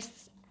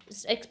nice,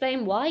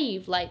 explain why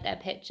you've liked their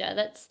picture.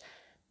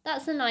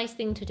 That's a nice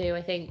thing to do,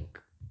 I think.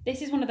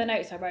 This is one of the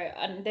notes I wrote,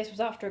 and this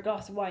was after a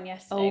glass of wine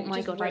yesterday. Oh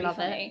my god, really I love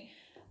funny.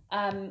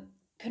 It.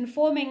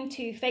 Conforming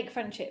to fake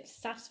friendships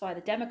satisfy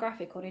the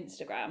demographic on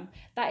Instagram.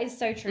 That is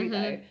so true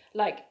though.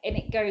 Like, and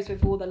it goes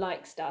with all the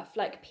like stuff.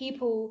 Like,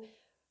 people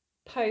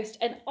post,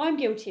 and I'm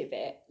guilty of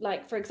it.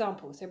 Like, for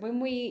example, so when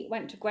we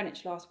went to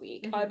Greenwich last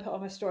week, I put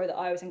on a story that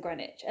I was in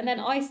Greenwich, and then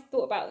I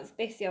thought about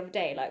this the other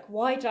day. Like,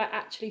 why did I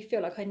actually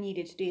feel like I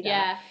needed to do that?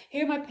 Yeah.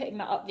 Who am I putting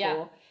that up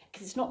for?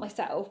 Because it's not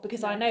myself,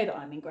 because I know that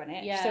I'm in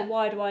Greenwich. So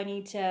why do I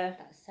need to?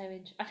 That's so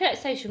interesting. I feel like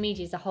social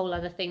media is a whole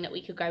other thing that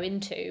we could go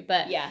into,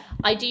 but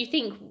I do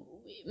think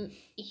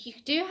you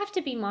do have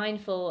to be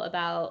mindful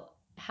about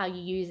how you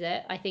use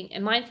it, I think,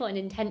 and mindful and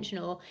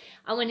intentional.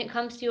 And when it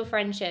comes to your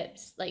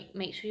friendships, like,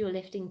 make sure you're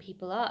lifting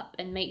people up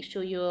and make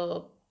sure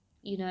you're,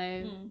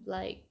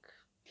 like,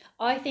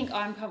 I think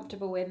I'm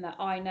comfortable in that.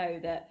 I know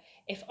that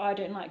if I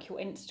don't like your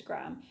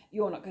Instagram,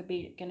 you're not going to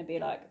be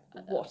like,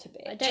 what a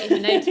bitch. I don't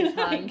even notice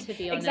him, to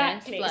be honest.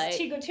 Exactly. Like,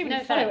 you've got too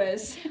many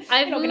followers.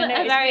 I've got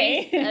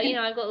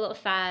I've got a lot of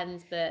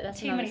fans, but that's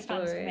too many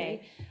fans for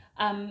me.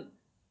 I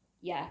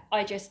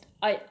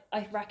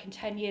reckon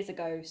 10 years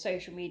ago,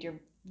 social media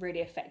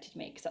really affected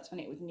me because that's when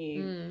it was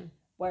new.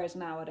 Whereas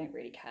now I don't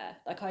really care.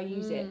 Like, I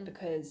use it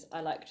because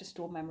I like to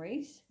store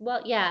memories.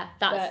 Well, yeah,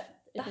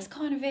 that's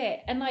kind of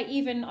it. And like,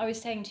 even I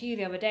was saying to you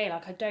the other day,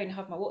 like, I don't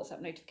have my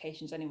WhatsApp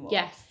notifications anymore.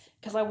 Yes.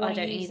 Because I want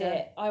to use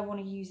it. I want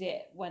to use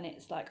it when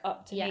it's like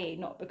up to me,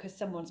 not because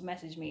someone's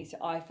messaged me, so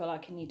I feel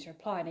like I need to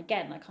reply. And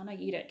again, like, I know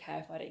you don't care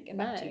if I don't get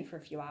back to you for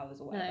a few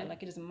hours or whatever.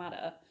 Like, it doesn't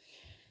matter.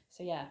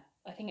 So yeah,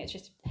 I think it's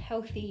just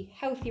healthy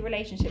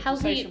relationships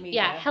with social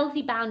media. Yeah,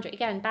 healthy boundary.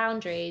 Again,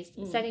 boundaries.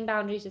 Setting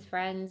boundaries with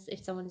friends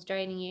if someone's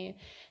draining you.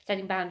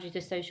 Setting boundaries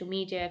with social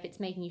media if it's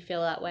making you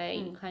feel that way.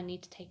 You kind of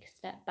need to take a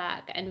step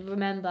back and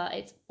remember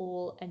it's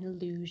all an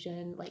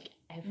illusion. Like,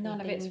 everything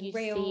none of it's you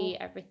real. See,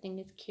 everything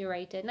is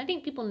curated. And I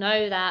think people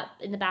know that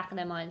in the back of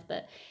their minds,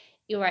 but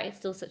you're right, it's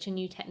still such a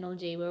new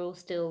technology. We're all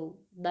still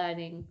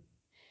learning.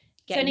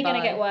 It's only going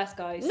to get worse,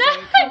 guys. No!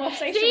 So come off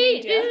social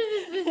media.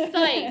 This is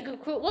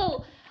like,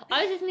 well,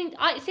 I was listening.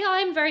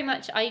 I'm very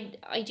much.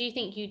 I do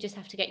think you just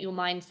have to get your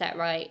mindset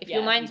right. If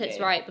your mindset's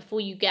right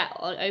before you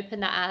open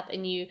that app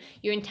and you're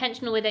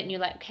intentional with it and you're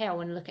like, okay, I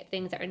want to look at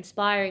things that are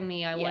inspiring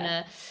me. I want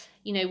to,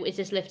 is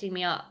this lifting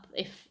me up?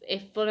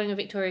 If following a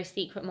Victoria's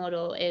Secret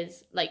model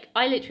is like,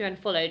 I literally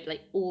unfollowed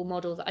like all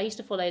models. I used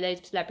to follow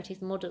loads of celebrities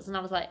and models, and I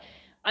was like,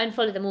 I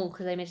unfollowed them all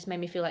because they just made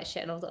me feel like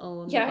shit, and I was like,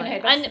 oh, I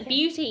know. And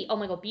beauty, oh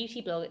my god,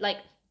 beauty blog, like.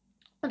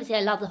 Obviously,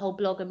 I love the whole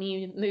blogger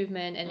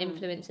movement and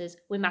influencers.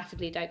 We're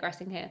massively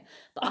digressing here.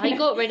 But I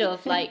got rid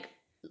of, like,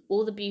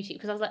 all the beauty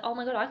because I was like, oh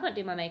my god, I can't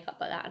do my makeup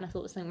like that. And I thought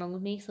there was something wrong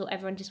with me. So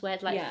everyone just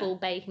wears, like, full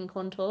bake and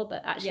contour.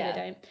 But actually, I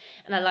don't.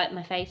 And I like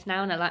my face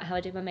now and I like how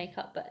I do my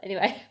makeup. But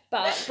anyway.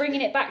 But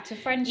bringing it back to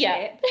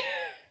friendship,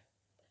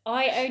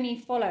 I only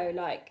follow,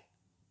 like,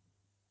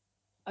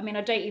 I mean,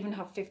 I don't even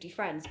have 50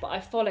 friends. But I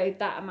followed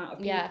that amount of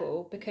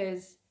people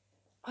because...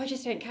 I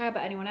just don't care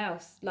about anyone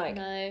else. Like,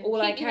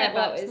 all I care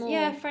about is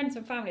friends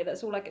and family.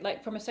 That's all.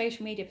 Like from a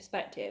social media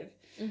perspective,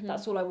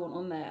 that's all I want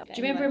on there. Do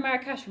you remember in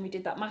Marrakesh when we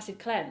did that massive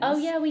cleanse? Oh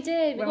yeah, we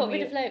did. We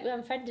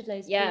unfriended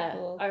loads of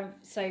people. I'm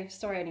so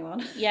sorry,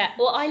 anyone. Yeah,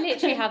 well, I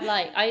literally have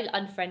I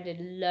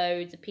unfriended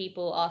loads of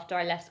people after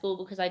I left school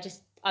because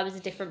I was a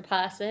different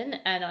person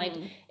and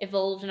I'd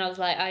evolved and I was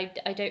like,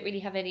 I don't really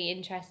have any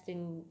interest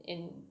in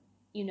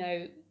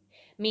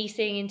me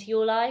seeing into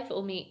your life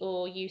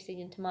or you seeing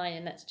into mine,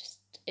 and that's just.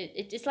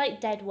 It's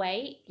like dead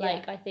weight.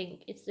 Like I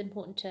think it's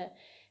important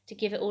to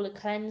give it all a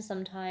cleanse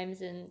sometimes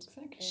and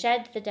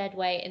shed the dead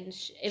weight and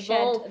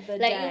evolve.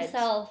 Let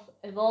yourself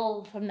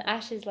evolve from the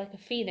ashes like a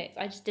phoenix.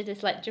 I just did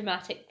this like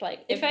dramatic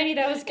if only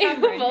there was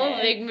camera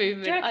evolving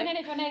movement. Do you reckon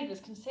any of our neighbours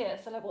can see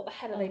us? So like, what the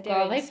hell are they doing?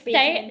 God,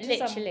 they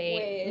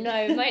literally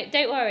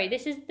don't worry.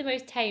 This is the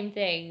most tame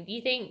thing.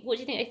 What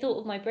do you think they thought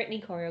of my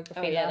Britney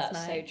choreography last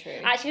night? So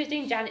true.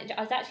 Actually,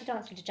 I was actually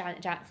dancing to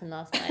Janet Jackson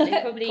last night.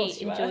 They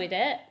probably enjoyed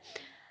it.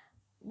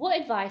 What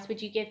advice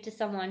would you give to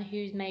someone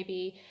who's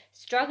maybe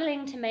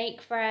struggling to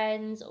make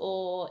friends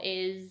or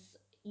is,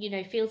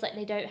 feels like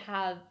they don't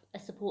have a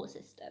support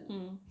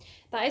system?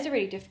 That is a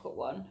really difficult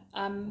one.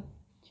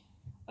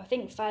 I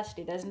think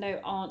firstly, there's no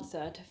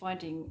answer to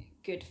finding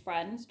good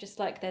friends, just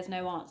like there's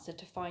no answer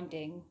to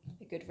finding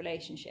a good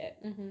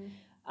relationship.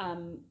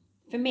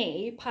 For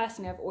me,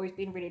 personally, I've always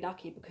been really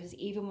lucky because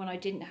even when I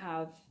didn't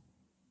have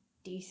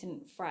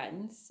decent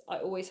friends, I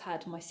always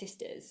had my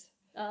sisters.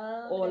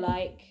 Or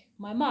like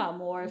my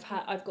mum, or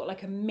I've got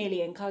like a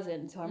million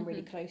cousins who I'm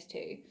really close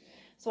to.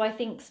 So I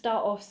think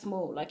start off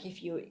small, like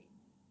if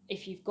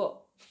you've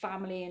got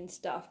family and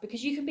stuff,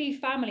 because you can be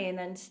family and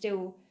then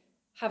still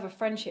have a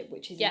friendship,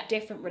 which is a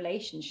different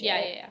relationship.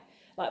 Yeah.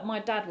 Like my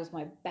dad was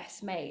my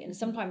best mate, and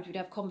sometimes we'd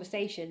have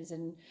conversations,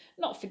 and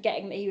not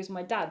forgetting that he was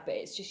my dad, but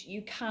it's just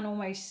you can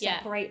almost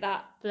separate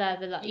that.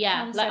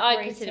 Yeah, like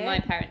I consider my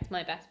parents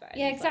my best friends.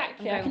 Yeah,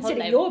 exactly. Like, I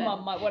consider your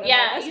mum my one of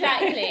my best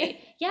exactly.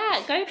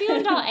 Yeah, go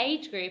beyond our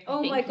age group.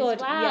 Oh my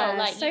god, well.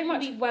 Like so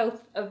much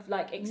wealth of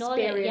like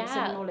experience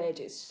and knowledge.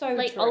 It's so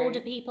like true.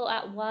 Older people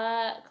at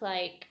work,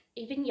 like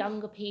even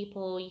younger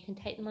people, you can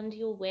take them under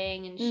your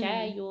wing and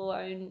share your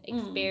own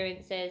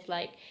experiences.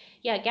 Like,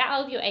 get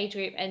out of your age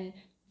group. And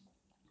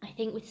I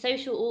think with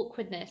social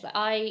awkwardness, like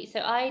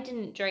I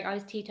didn't drink. I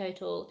was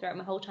teetotal throughout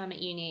my whole time at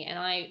uni,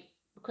 and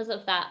because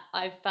of that,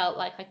 I felt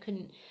like I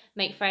couldn't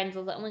make friends. I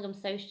was like, oh my god, I'm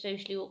so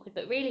socially awkward.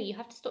 But really, you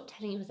have to stop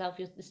telling yourself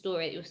the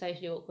story that you're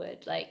socially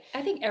awkward. Like,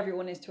 I think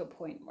everyone is to a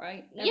point,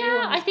 right?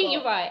 I think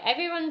you're right.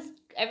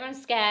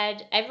 Everyone's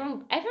scared.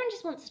 Everyone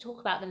just wants to talk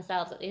about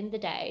themselves at the end of the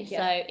day.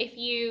 So if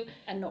you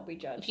and not be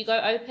judged, if you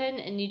go open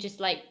and you just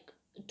like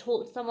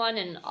talk to someone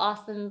and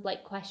ask them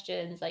like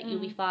questions, like you'll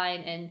be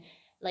fine. And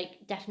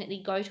like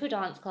definitely go to a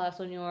dance class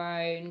on your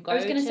own. I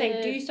was going to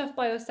say, do stuff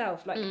by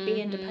yourself, like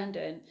be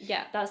independent.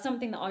 Yeah. That's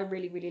something that I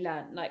really, really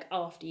learned like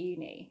after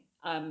uni,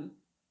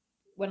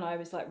 when I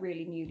was like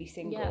really newly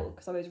single,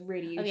 because I was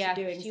really used to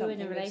doing something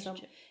in a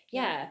relationship.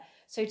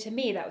 So to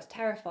me that was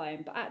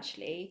terrifying, but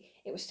actually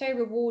it was so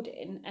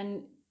rewarding.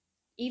 And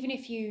even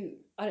if you,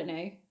 I don't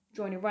know,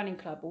 join a running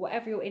club or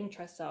whatever your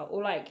interests are,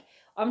 or like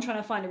I'm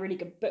trying to find a really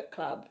good book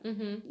club,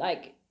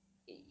 like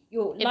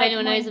if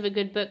anyone knows of a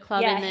good book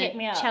club in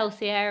the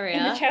Chelsea area.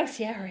 In the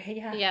Chelsea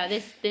area, yeah.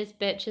 This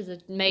bitch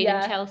is made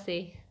in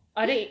Chelsea.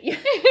 I don't.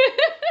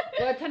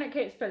 Well,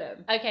 technically it's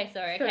Fulham. Okay,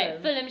 sorry. Fulham. Okay,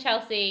 Fulham,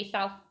 Chelsea,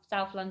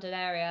 South London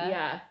area.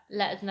 Yeah.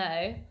 Let us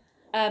know.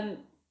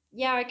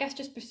 I guess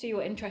just pursue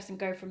your interest and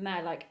go from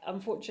there. Like,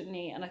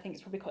 unfortunately, and I think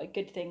it's probably quite a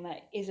good thing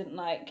that isn't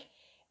like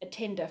a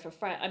Tinder for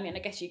friends. I mean, I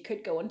guess you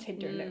could go on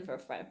Tinder and look for a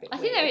friend. I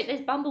think there's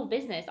Bumble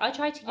Business. I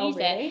tried to use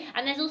it,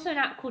 and there's also an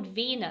app called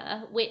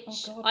Vina,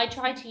 which I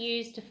tried to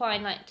use to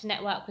find to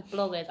network with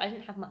bloggers. I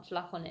didn't have much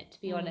luck on it, to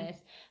be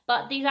honest.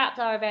 But these apps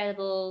are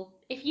available.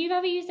 If you've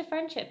ever used a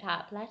friendship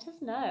app, let us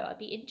know. I'd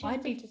be interested.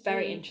 I'd be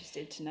very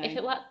interested to know if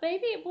it works.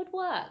 Maybe it would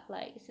work.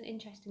 Like, it's an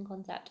interesting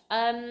concept.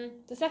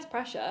 There's less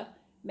pressure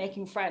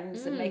making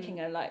friends and making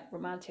a like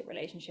romantic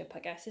relationship, I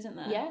guess, isn't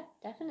there? Yeah,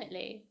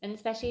 definitely. And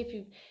especially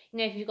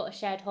if you've got a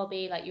shared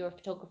hobby, like you're a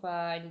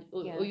photographer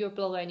or you're a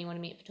blogger and you want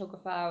to meet a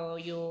photographer, or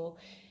you're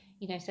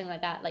something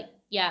like that. Like,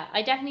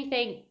 I definitely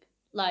think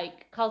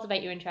like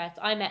cultivate your interests.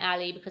 I met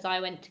Ali because I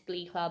went to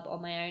Glee Club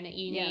on my own at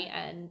uni,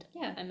 and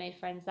I made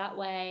friends that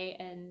way.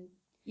 And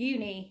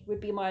uni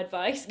would be my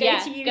advice. Go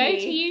to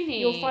uni.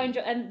 You'll find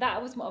your, and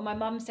that was what my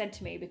mum said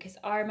to me, because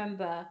I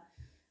remember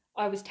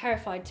I was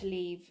terrified to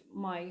leave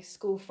my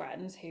school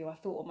friends, who I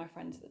thought were my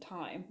friends at the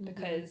time,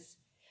 because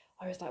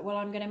I was like, well,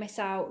 I'm going to miss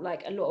out.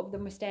 Like, a lot of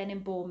them were staying in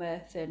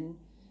Bournemouth and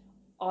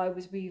I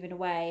was moving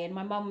away. And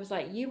my mum was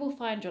like, you will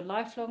find your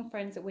lifelong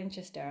friends at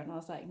Winchester. And I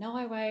was like, no,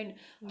 I won't.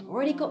 I've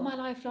already got my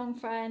lifelong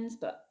friends.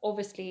 But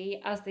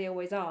obviously, as they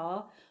always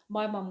are,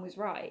 my mum was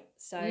right.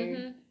 So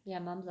yeah,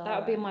 mums are that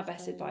would be my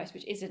best advice,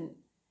 which isn't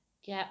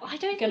I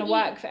don't going to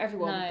work for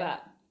everyone.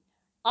 But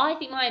I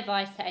think my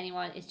advice to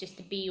anyone is just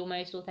to be your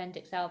most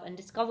authentic self and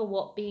discover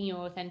what being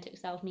your authentic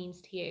self means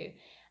to you.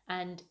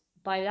 And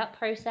by that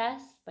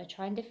process, by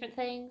trying different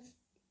things,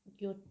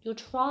 your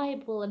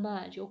tribe will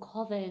emerge, your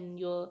coven,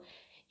 your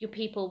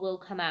people will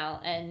come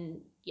out,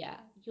 and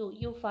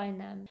you'll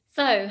find them.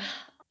 So,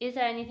 is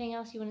there anything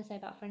else you want to say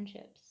about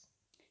friendships?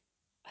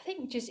 I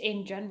think just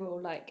in general,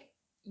 like,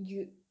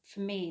 for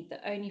me,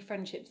 the only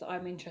friendships that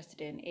I'm interested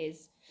in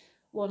is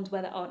ones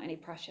where there aren't any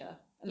pressure.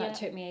 And that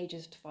took me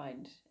ages to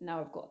find. Now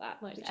I've got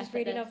that, which is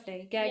really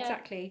lovely. Yeah,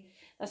 exactly.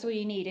 That's all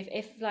you need.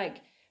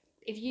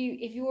 If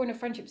you're in a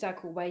friendship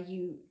circle where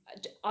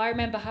I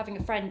remember having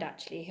a friend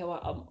actually who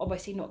I'm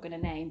obviously not going to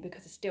name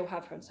because I still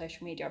have her on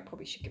social media. I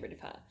probably should get rid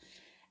of her.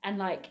 And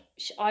like,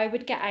 I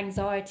would get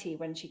anxiety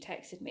when she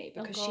texted me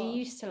because she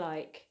used to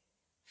like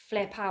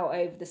flip out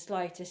over the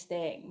slightest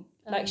thing.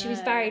 Like she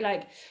was very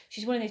like,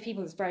 she's one of those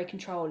people that's very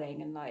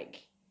controlling and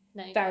like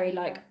very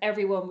like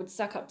everyone would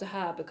suck up to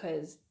her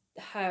because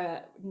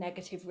her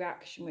negative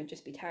reaction would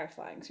just be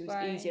terrifying, so it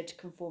was easier to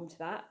conform to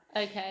that.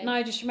 And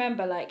I just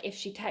remember, like, if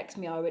she texted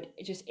me, I would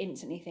just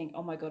instantly think,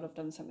 oh my god, I've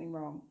done something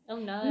wrong. Oh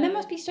no. And there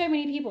must be so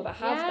many people that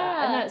have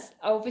that, and that's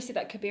obviously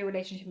that could be a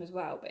relationship as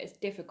well, but it's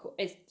difficult,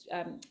 it's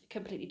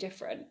completely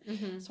different.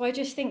 So I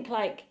just think,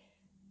 like,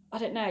 I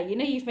don't know,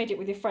 you've made it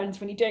with your friends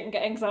when you don't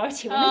get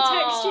anxiety when they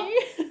text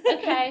you.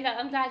 Okay,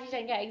 I'm glad you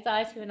don't get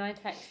anxiety when I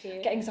text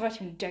you. Get anxiety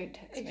when you don't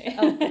text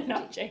me.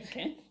 Not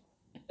joking.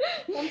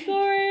 I'm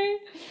sorry.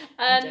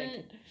 I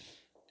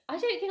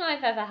don't think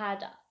I've ever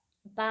had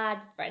bad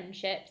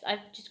friendships.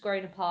 I've just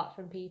grown apart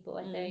from people,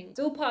 I think. It's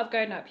all part of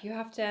growing up. You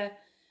have to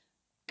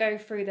go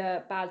through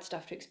the bad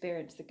stuff to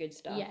experience the good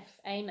stuff. Yes,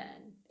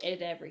 amen.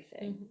 In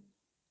everything.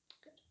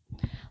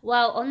 Good.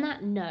 Well, on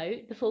that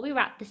note, before we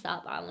wrap this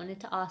up, I wanted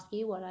to ask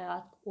you what I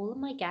ask all of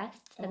my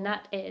guests, and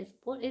that is,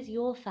 what is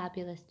your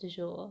fabulous du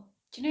jour?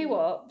 Do you know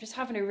what? Just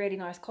having a really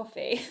nice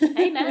coffee.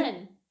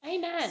 Amen.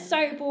 Amen.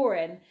 So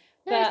boring.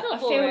 No, but it's not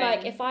I boring. feel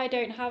like if I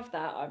don't have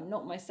that, I'm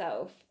not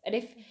myself. And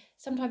if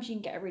sometimes you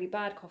can get a really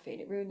bad coffee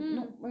and it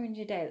not ruins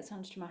your day, that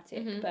sounds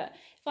dramatic. But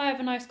if I have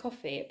a nice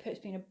coffee, it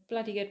puts me in a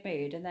bloody good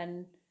mood and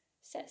then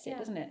sets it,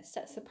 doesn't it?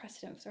 Sets the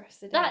precedent for the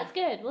rest of the day. That's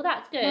good. Well,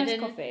 that's good. Nice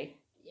coffee.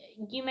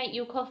 You make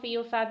your coffee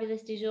your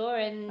fabulous du jour,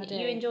 and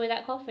you enjoy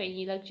that coffee and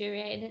you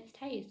luxuriate in its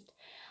taste.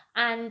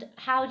 And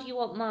how do you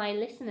want my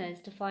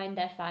listeners to find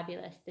their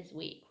fabulous this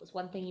week? What's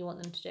one thing you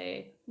want them to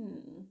do?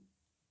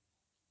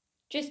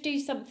 Just do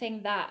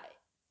something that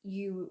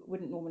you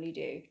wouldn't normally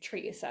do.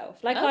 Treat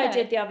yourself. Like I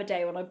did the other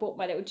day when I bought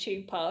my little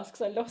tube pass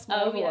because I lost my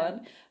other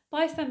one.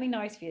 Buy something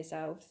nice for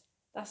yourselves.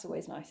 That's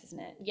always nice, isn't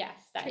it? Yes,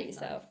 treat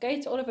yourself. Nice.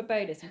 Go to Oliver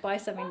Bonus and buy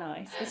something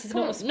nice. This is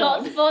not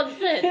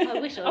sponsored. I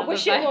wish it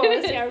was.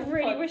 Yeah, I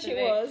really wish it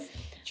was.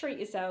 Treat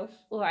yourself.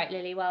 All right,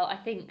 Lily. Well, I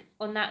think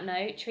on that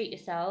note, treat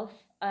yourself.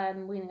 We're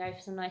going to go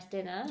for some nice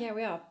dinner. Yeah,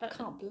 we are. But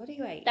can't bloody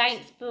wait.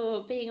 Thanks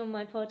for being on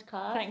my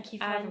podcast. Thank you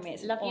for having me.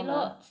 It's love you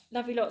lots.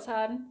 Love you lots,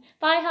 Han.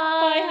 Bye,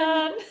 Han. Bye,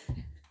 Han.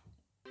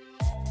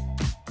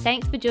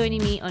 Thanks for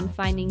joining me on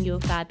Finding Your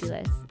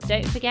Fabulous.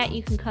 Don't forget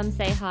you can come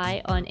say hi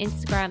on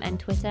Instagram and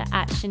Twitter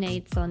at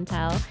Sinead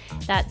Sontel.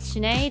 That's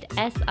Sinead,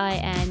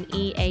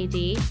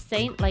 Sinead,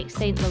 Saint like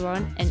Saint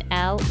Laurent, and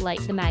L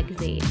like the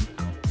magazine.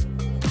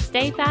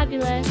 Stay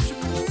fabulous.